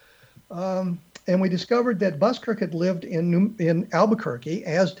 And we discovered that Buskirk had lived in Albuquerque,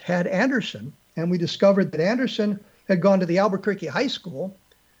 as had Anderson. And we discovered that Anderson had gone to the Albuquerque High School,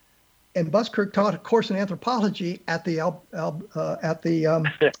 and Buskirk taught a course in anthropology at the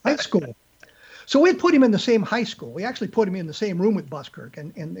high school. So we put him in the same high school. We actually put him in the same room with Buskirk,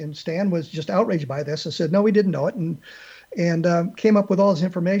 and Stan was just outraged by this and said, no, we didn't know it, and came up with all this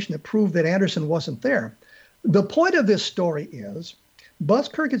information that proved that Anderson wasn't there. The point of this story is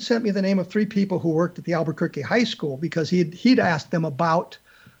Buskirk had sent me the name of 3 people who worked at the Albuquerque High School because he'd asked them about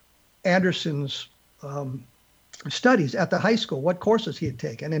Anderson's studies at the high school, what courses he had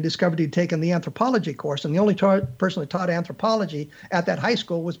taken, and discovered he'd taken the anthropology course. And the only person that taught anthropology at that high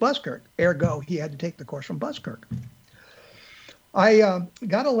school was Buskirk. Ergo, he had to take the course from Buskirk. I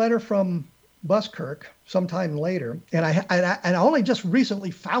got a letter from Buskirk sometime later, and I only just recently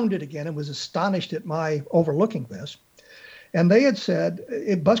found it again and was astonished at my overlooking this. And they had said,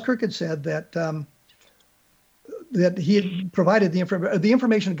 Buskirk had said that that he had provided the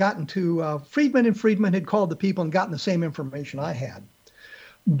information gotten to Friedman, and Friedman had called the people and gotten the same information I had.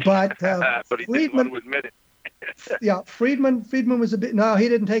 But but he didn't want to admit it. Yeah, Friedman was he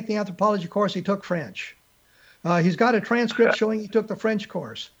didn't take the anthropology course, he took French. He's got a transcript showing he took the French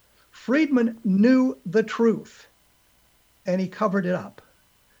course. Friedman knew the truth, and he covered it up.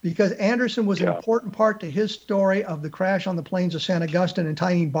 Because Anderson was an important part to his story of the crash on the plains of San Augustine and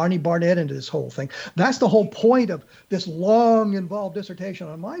tying Barney Barnett into this whole thing. That's the whole point of this long, involved dissertation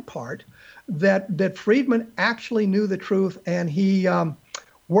on my part, that Friedman actually knew the truth, and he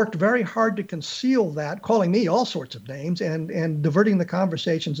worked very hard to conceal that, calling me all sorts of names and diverting the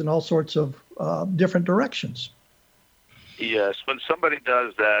conversations in all sorts of different directions. Yes, when somebody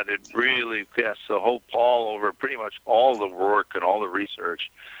does that, it really casts a whole pall over pretty much all the work and all the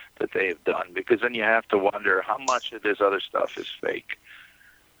research that they have done, because then you have to wonder how much of this other stuff is fake,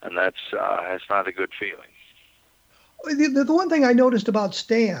 and that's not a good feeling. The one thing I noticed about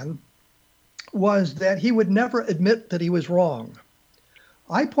Stan was that he would never admit that he was wrong.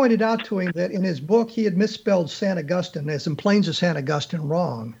 I pointed out to him that in his book he had misspelled San Augustine as in Plains of San Augustine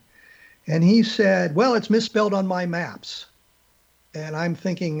wrong, and he said, well, it's misspelled on my maps. And I'm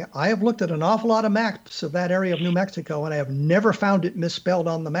thinking, I have looked at an awful lot of maps of that area of New Mexico, and I have never found it misspelled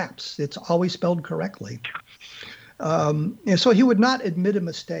on the maps. It's always spelled correctly. And so he would not admit a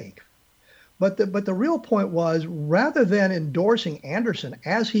mistake. But the real point was, rather than endorsing Anderson,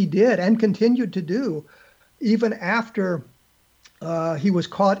 as he did and continued to do, even after he was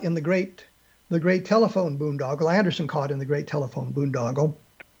caught in the great telephone boondoggle, Anderson caught in the great telephone boondoggle,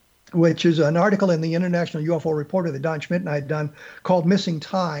 which is an article in the International UFO Reporter that Don Schmidt and I had done called Missing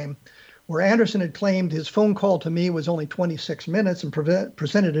Time, where Anderson had claimed his phone call to me was only 26 minutes and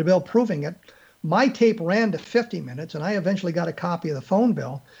presented a bill proving it. My tape ran to 50 minutes, and I eventually got a copy of the phone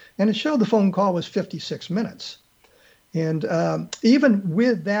bill, and it showed the phone call was 56 minutes. And even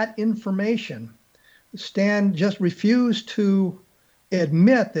with that information, Stan just refused to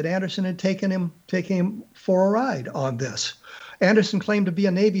admit that Anderson had taken him for a ride on this. Anderson claimed to be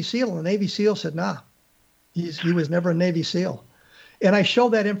a Navy SEAL, and the Navy SEAL said, nah, he was never a Navy SEAL. And I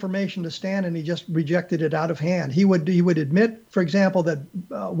showed that information to Stan, and he just rejected it out of hand. He would admit, for example, that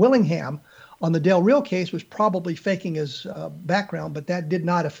Willingham on the Del Real case was probably faking his background, but that did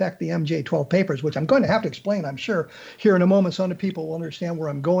not affect the MJ12 papers, which I'm going to have to explain, I'm sure, here in a moment, so other people will understand where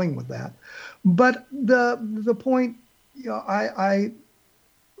I'm going with that. But the point, I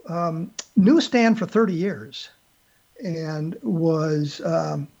knew Stan for 30 years and was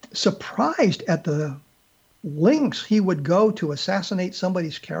surprised at the lengths he would go to assassinate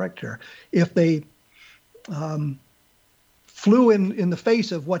somebody's character if they flew in the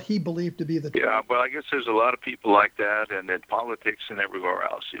face of what he believed to be the truth. Yeah, well, I guess there's a lot of people like that, and in politics and everywhere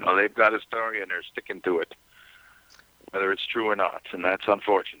else. They've got a story and they're sticking to it, whether it's true or not, and that's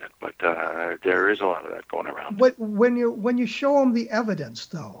unfortunate. But there is a lot of that going around. But when you show them the evidence,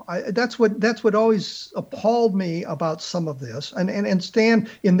 though, that's what always appalled me about some of this. And Stan,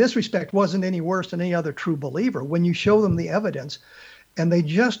 in this respect, wasn't any worse than any other true believer. When you show them the evidence, and they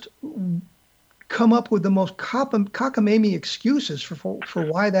just come up with the most cockamamie excuses for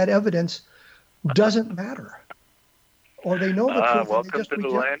why that evidence doesn't matter, or they know the truth. Welcome to the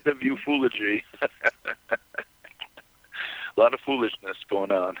land of ufology. A lot of foolishness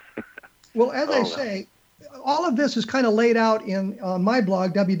going on. Well, as I say, all of this is kind of laid out on my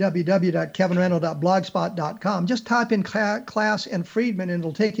blog, www.kevinrandle.blogspot.com. Just type in Klass and Friedman, and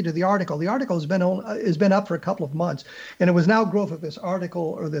it'll take you to the article. The article has been up for a couple of months, and it was now growth of this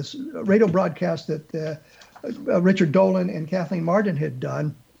article or this radio broadcast that Richard Dolan and Kathleen Martin had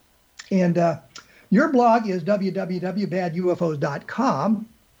done. And your blog is www.badufos.com.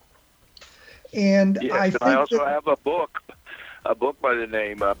 And yes, I also have a book by the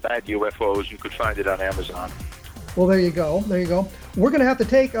name Bad UFOs. You could find it on Amazon. Well, there you go. We're going to have to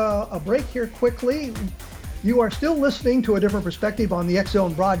take a break here quickly. You are still listening to A Different Perspective on the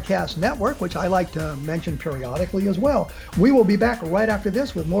X-Zone Broadcast Network, which I like to mention periodically as well. We will be back right after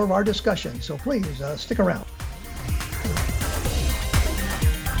this with more of our discussion, so please stick around.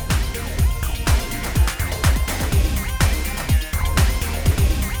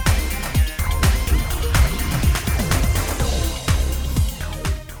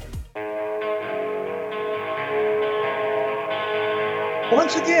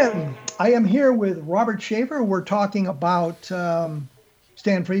 Once again, I am here with Robert Scheaffer. We're talking about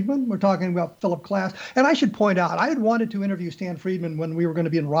Stan Friedman. We're talking about Philip Klass. And I should point out, I had wanted to interview Stan Friedman when we were going to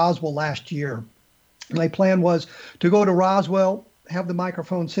be in Roswell last year. My plan was to go to Roswell, have the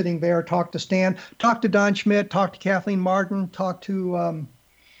microphone sitting there, talk to Stan, talk to Don Schmidt, talk to Kathleen Martin, talk to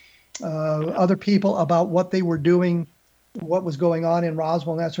other people about what they were doing, what was going on in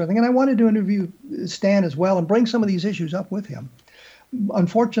Roswell and that sort of thing. And I wanted to interview Stan as well and bring some of these issues up with him.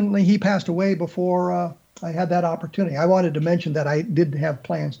 Unfortunately, he passed away before I had that opportunity. I wanted to mention that I did have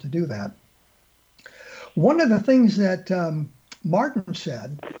plans to do that. One of the things that Martin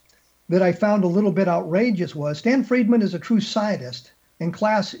said that I found a little bit outrageous was Stan Friedman is a true scientist and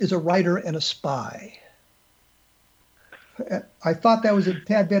Klass is a writer and a spy. I thought that was a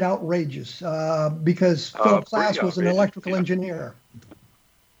tad bit outrageous because Philip Klass was an electrical engineer.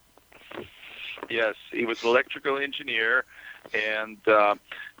 Yes, he was an electrical engineer. And,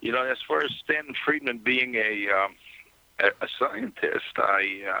 as far as Stan Friedman being a scientist,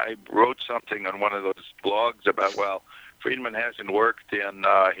 I wrote something on one of those blogs about, Friedman hasn't worked in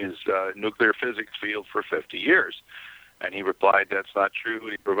his nuclear physics field for 50 years. And he replied, that's not true.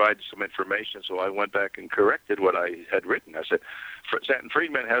 He provided some information, so I went back and corrected what I had written. I said, Stan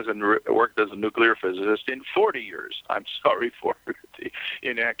Friedman hasn't worked as a nuclear physicist in 40 years. I'm sorry for the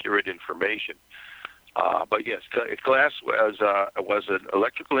inaccurate information. But yes, Klass was an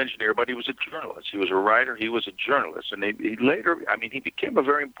electrical engineer, but he was a journalist. He was a writer. He was a journalist, and he later, he became a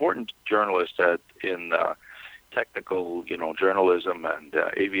very important journalist in technical, journalism and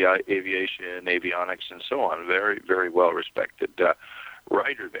aviation, avionics, and so on. Very, very well respected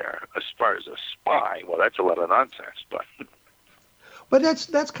writer there. As far as a spy, that's a lot of nonsense, But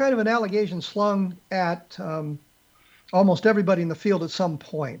that's kind of an allegation slung at almost everybody in the field at some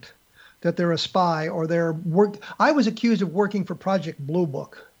point, that they're a spy or they're I was accused of working for Project Blue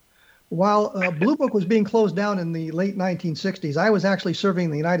Book. While Blue Book was being closed down in the late 1960s, I was actually serving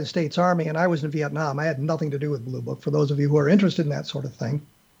in the United States Army and I was in Vietnam. I had nothing to do with Blue Book, for those of you who are interested in that sort of thing.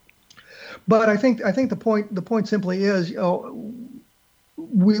 But I think the point simply is,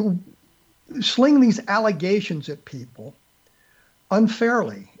 we sling these allegations at people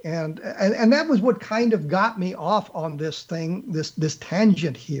unfairly. And that was what kind of got me off on this thing, this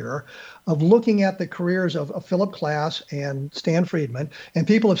tangent here of looking at the careers of Philip Klass and Stan Friedman. And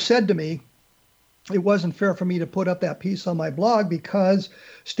people have said to me, it wasn't fair for me to put up that piece on my blog because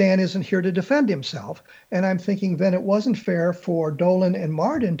Stan isn't here to defend himself. And I'm thinking then it wasn't fair for Dolan and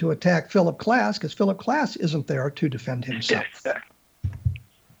Martin to attack Philip Klass because Philip Klass isn't there to defend himself.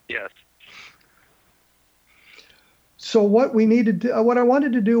 Yes. So what we needed to, what I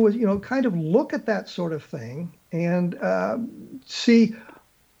wanted to do was, kind of look at that sort of thing and see.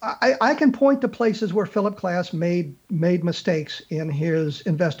 I can point to places where Philip Klass made mistakes in his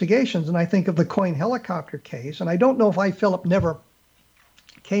investigations, and I think of the Coyne helicopter case. And I don't know if Philip never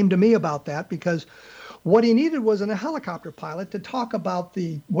came to me about that because what he needed was a helicopter pilot to talk about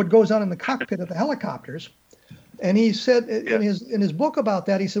what goes on in the cockpit of the helicopters. And he said in his book about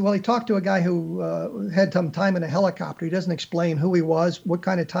that, he said, well, he talked to a guy who had some time in a helicopter. He doesn't explain who he was, what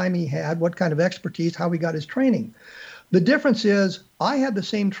kind of time he had, what kind of expertise, how he got his training. The difference is I had the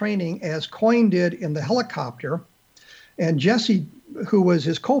same training as Coyne did in the helicopter, and Jesse, who was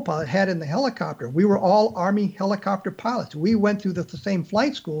his co-pilot, had in the helicopter. We were all Army helicopter pilots. We went through the same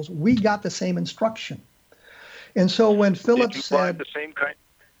flight schools. We got the same instruction. And so when Philip said... Did you fly the same kind?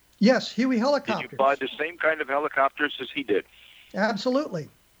 Yes, Huey helicopters. Did you fly the same kind of helicopters as he did? Absolutely.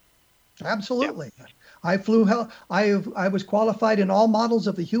 Yeah. I flew. I was qualified in all models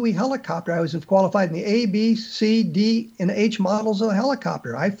of the Huey helicopter. I was qualified in the A, B, C, D, and H models of the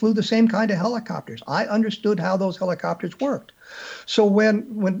helicopter. I flew the same kind of helicopters. I understood how those helicopters worked. So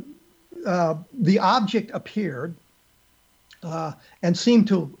when the object appeared and seemed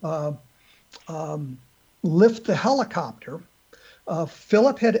to lift the helicopter,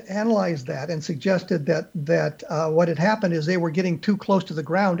 Philip had analyzed that and suggested that what had happened is they were getting too close to the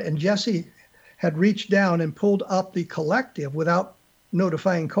ground, and Jesse had reached down and pulled up the collective without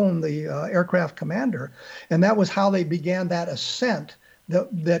notifying Cohn, the aircraft commander. And that was how they began that ascent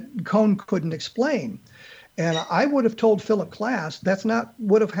that Cohn couldn't explain. And I would have told Philip Klass that's not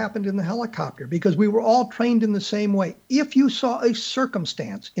what have happened in the helicopter because we were all trained in the same way. If you saw a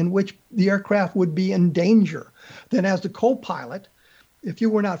circumstance in which the aircraft would be in danger, then as the co-pilot, if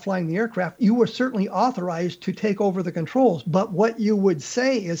you were not flying the aircraft, you were certainly authorized to take over the controls. But what you would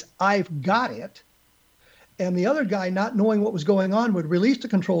say is, I've got it. And the other guy, not knowing what was going on, would release the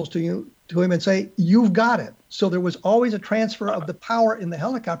controls to him and say, you've got it. So there was always a transfer of the power in the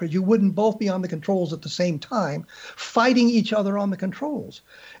helicopters. You wouldn't both be on the controls at the same time, fighting each other on the controls.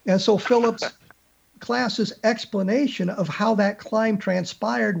 And so Philip's Klass's explanation of how that climb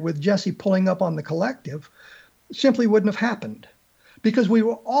transpired with Jesse pulling up on the collective simply wouldn't have happened. Because we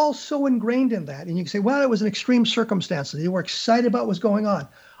were all so ingrained in that. And you can say, well, it was an extreme circumstance. They were excited about what was going on.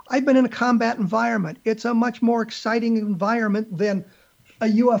 I've been in a combat environment. It's a much more exciting environment than a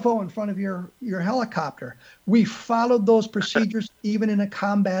UFO in front of your helicopter. We followed those procedures even in a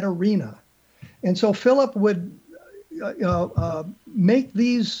combat arena. And so Philip would make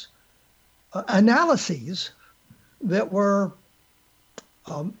these analyses that were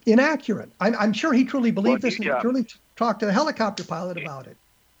inaccurate. I'm sure he truly believed this and he truly talk to the helicopter pilot about it.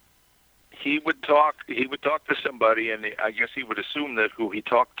 He would talk to somebody, and I guess he would assume that who he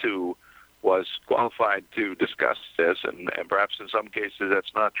talked to was qualified to discuss this, and perhaps in some cases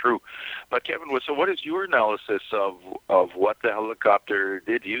that's not true. But Kevin, so what is your analysis of what the helicopter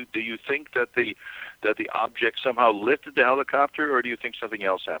did? Do you think that the object somehow lifted the helicopter, or do you think something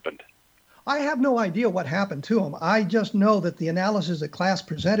else happened? I have no idea what happened to him. I just know that the analysis that Klass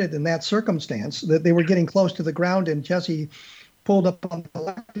presented in that circumstance, that they were getting close to the ground and Jesse pulled up on the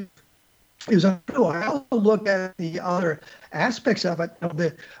collective, is untrue. I also look at the other aspects of it.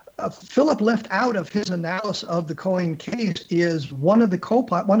 Philip left out of his analysis of the Coyne case is the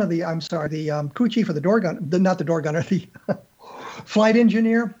crew chief of the door gunner, the flight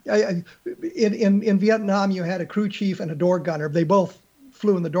engineer. In Vietnam, you had a crew chief and a door gunner. They both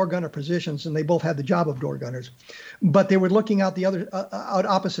flew in the door gunner positions, and they both had the job of door gunners, but they were looking out the other out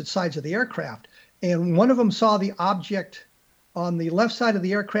opposite sides of the aircraft. And one of them saw the object on the left side of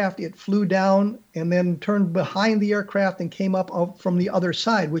the aircraft. It flew down and then turned behind the aircraft and came up from the other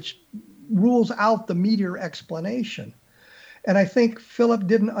side, which rules out the meteor explanation. And I think Philip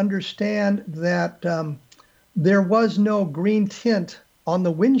didn't understand that there was no green tint on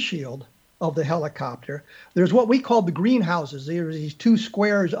the windshield of the helicopter. There's what we call the greenhouses. There's these two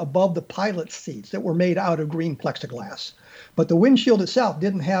squares above the pilot's seats that were made out of green plexiglass. But the windshield itself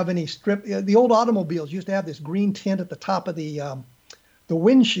didn't have any strip. The old automobiles used to have this green tint at the top of the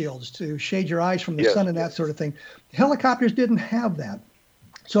windshields to shade your eyes from the sun and that sort of thing. Helicopters didn't have that.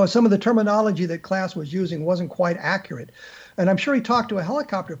 So some of the terminology that Klass was using wasn't quite accurate. And I'm sure he talked to a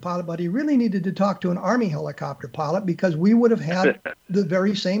helicopter pilot, but he really needed to talk to an Army helicopter pilot because we would have had the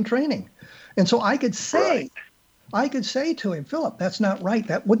very same training. And so I could say to him, Philip, that's not right.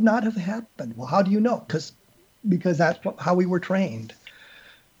 That would not have happened. Well, how do you know? Because that's how we were trained.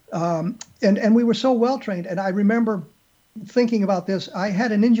 And we were so well trained. And I remember thinking about this. I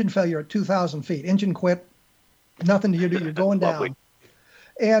had an engine failure at 2,000 feet. Engine quit. Nothing to do. You're going down.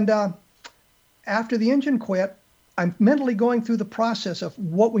 And after the engine quit, I'm mentally going through the process of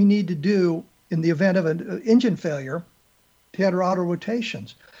what we need to do in the event of an engine failure to enter auto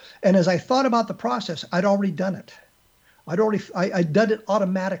rotations. And as I thought about the process, I'd already done it. I did it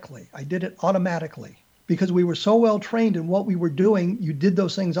automatically. I did it automatically because we were so well trained in what we were doing. You did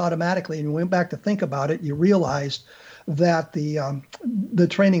those things automatically, and you went back to think about it. You realized that the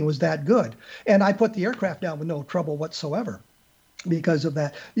training was that good. And I put the aircraft down with no trouble whatsoever because of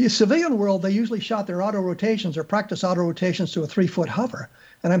that. The civilian world, they usually shot their auto rotations or practice auto rotations to a 3-foot hover.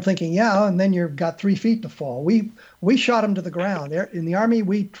 And I'm thinking, yeah, and then you've got 3 feet to fall. We shot them to the ground. In the Army,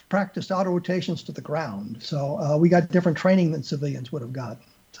 we practiced auto rotations to the ground. So we got different training than civilians would have gotten.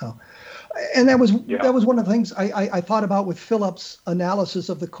 So, and that was one of the things I thought about with Philip's analysis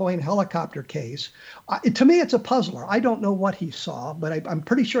of the Coyne helicopter case. To me, it's a puzzler. I don't know what he saw, but I'm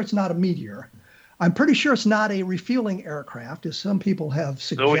pretty sure it's not a meteor. I'm pretty sure it's not a refueling aircraft, as some people have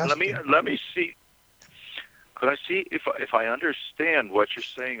suggested. So let me see. Could I see if I understand what you're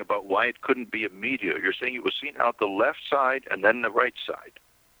saying about why it couldn't be a meteor? You're saying it was seen out the left side and then the right side.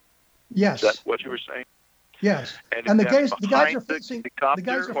 Yes. Is that what you were saying? Yes. And the guys are facing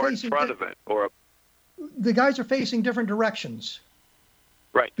in front of it, the guys are facing different directions.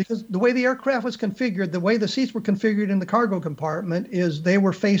 Right. Because the way the aircraft was configured, the way the seats were configured in the cargo compartment is they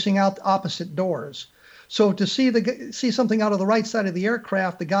were facing out the opposite doors. So to see something out of the right side of the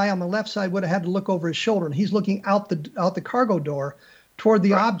aircraft, the guy on the left side would have had to look over his shoulder, and he's looking out the cargo door toward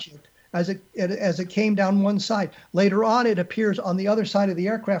the object as it came down one side. Later on, it appears on the other side of the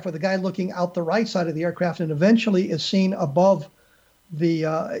aircraft with the guy looking out the right side of the aircraft, and eventually is seen above the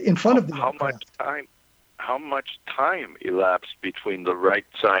in front of the aircraft. How much time elapsed between the right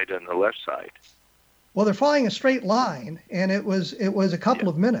side and the left side? Well, they're flying a straight line, and it was a couple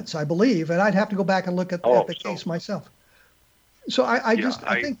of minutes, I believe, and I'd have to go back and look at the case myself. So I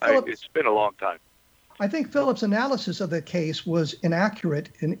think it's been a long time. I think Philip's analysis of the case was inaccurate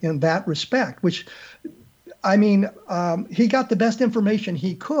in that respect, which, I mean, he got the best information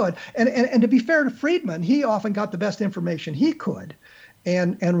he could. And to be fair to Friedman, he often got the best information he could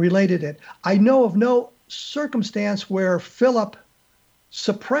and related it. I know of no circumstance where Philip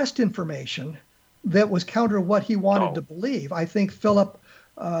suppressed information that was counter to what he wanted to believe. I think Philip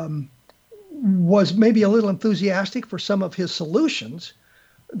was maybe a little enthusiastic for some of his solutions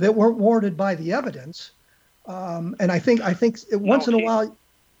that weren't warranted by the evidence. And I think once in a while,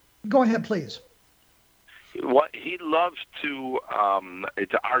 go ahead, please. He loves to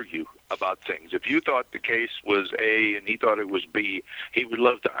argue about things. If you thought the case was A and he thought it was B, he would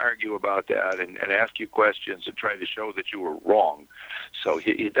love to argue about that and ask you questions and try to show that you were wrong. So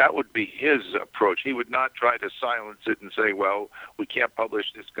that would be his approach. He would not try to silence it and say, well, we can't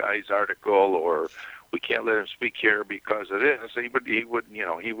publish this guy's article, or we can't let him speak here because of this. He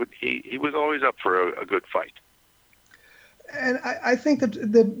was always up for a good fight. And I think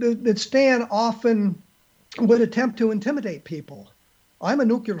that Stan often would attempt to intimidate people. I'm a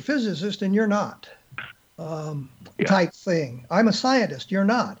nuclear physicist and you're not, type thing. I'm a scientist, you're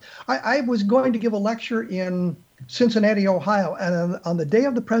not. I was going to give a lecture in Cincinnati, Ohio, and on the day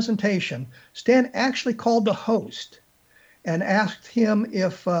of the presentation, Stan actually called the host and asked him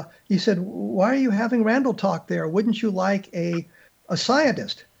if, he said, why are you having Randall talk there? Wouldn't you like a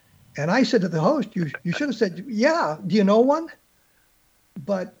scientist? And I said to the host, you should have said, yeah, do you know one?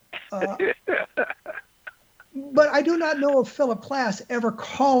 But I do not know of Philip Klass ever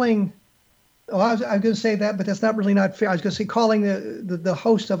calling, I was going to say that, but that's not fair. I was going to say calling the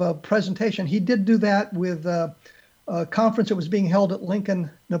host of a presentation. He did do that with a conference that was being held at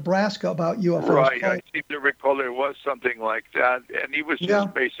Lincoln, Nebraska about UFOs. Right, I seem to recall there was something like that, and he was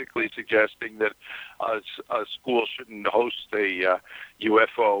just basically suggesting that a school shouldn't host a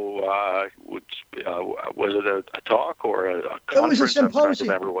UFO, was it a talk or a conference? It was a symposium.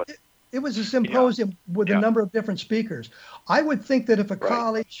 I don't remember what. It was a symposium with a number of different speakers. I would think that if a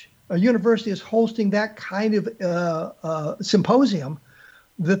college, a university is hosting that kind of symposium,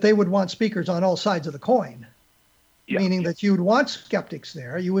 that they would want speakers on all sides of the coin. Yeah. Meaning that you would want skeptics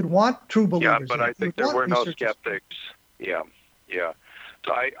there. You would want true believers. Yeah, but I think there were no skeptics. Yeah.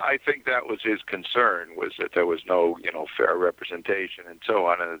 I think that was his concern, was that there was no, fair representation and so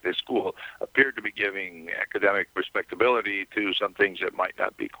on, and that the school appeared to be giving academic respectability to some things that might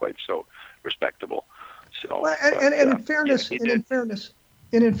not be quite so respectable. So, well, and in fairness,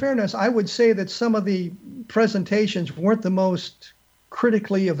 I would say that some of the presentations weren't the most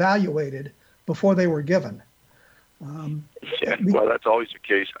critically evaluated before they were given. Well, that's always the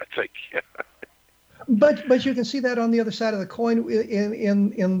case, I think. But you can see that on the other side of the coin,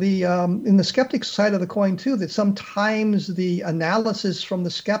 in the skeptics side of the coin too, that sometimes the analysis from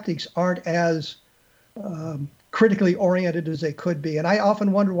the skeptics aren't as critically oriented as they could be. And I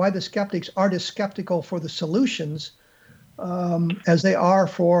often wonder why the skeptics aren't as skeptical for the solutions as they are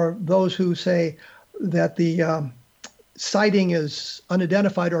for those who say that the sighting is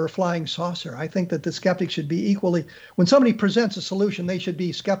unidentified or a flying saucer. I think that the skeptics should be equally, when somebody presents a solution, they should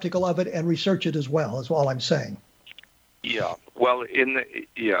be skeptical of it and research it as well, is all I'm saying. Yeah, well, and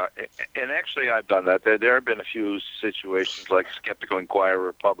actually I've done that. There have been a few situations, like Skeptical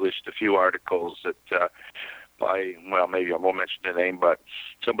Inquirer published a few articles that maybe I won't mention the name, but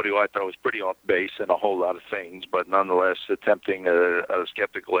somebody who I thought was pretty off base in a whole lot of things, but nonetheless attempting a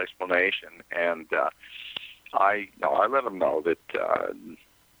skeptical explanation. And I let them know that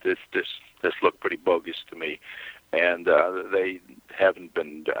this looked pretty bogus to me, and they haven't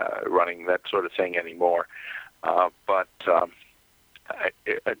been running that sort of thing anymore. But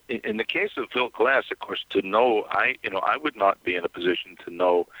in the case of Phil Klass, of course, to know, I would not be in a position to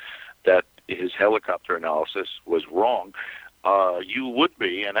know that his helicopter analysis was wrong. You would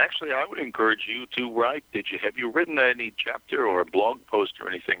be, and actually I would encourage you to write. Have you written any chapter or a blog post or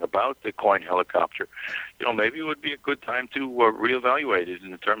anything about the coin helicopter? Maybe it would be a good time to reevaluate it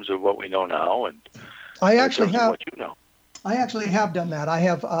in terms of what we know now and I actually have what you know. I actually have done that.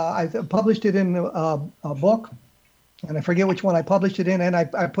 I've published it in a book, and I forget which one I published it in, and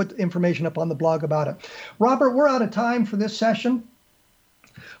I put information up on the blog about it. Robert, we're out of time for this session.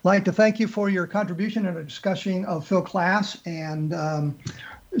 I'd like to thank you for your contribution in a discussion of Phil Klass and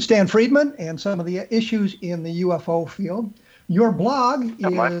Stan Friedman and some of the issues in the UFO field. Your blog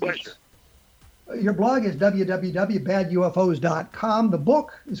is my pleasure. Your blog is www.badufos.com. The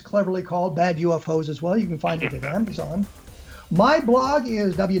book is cleverly called Bad UFOs as well. You can find it at Amazon. My blog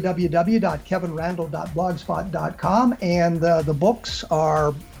is www.kevinrandle.blogspot.com, and the books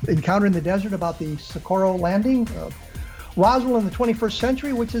are Encounter in the Desert about the Socorro landing, Roswell in the 21st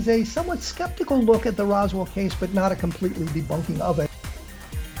Century, which is a somewhat skeptical look at the Roswell case, but not a completely debunking of it.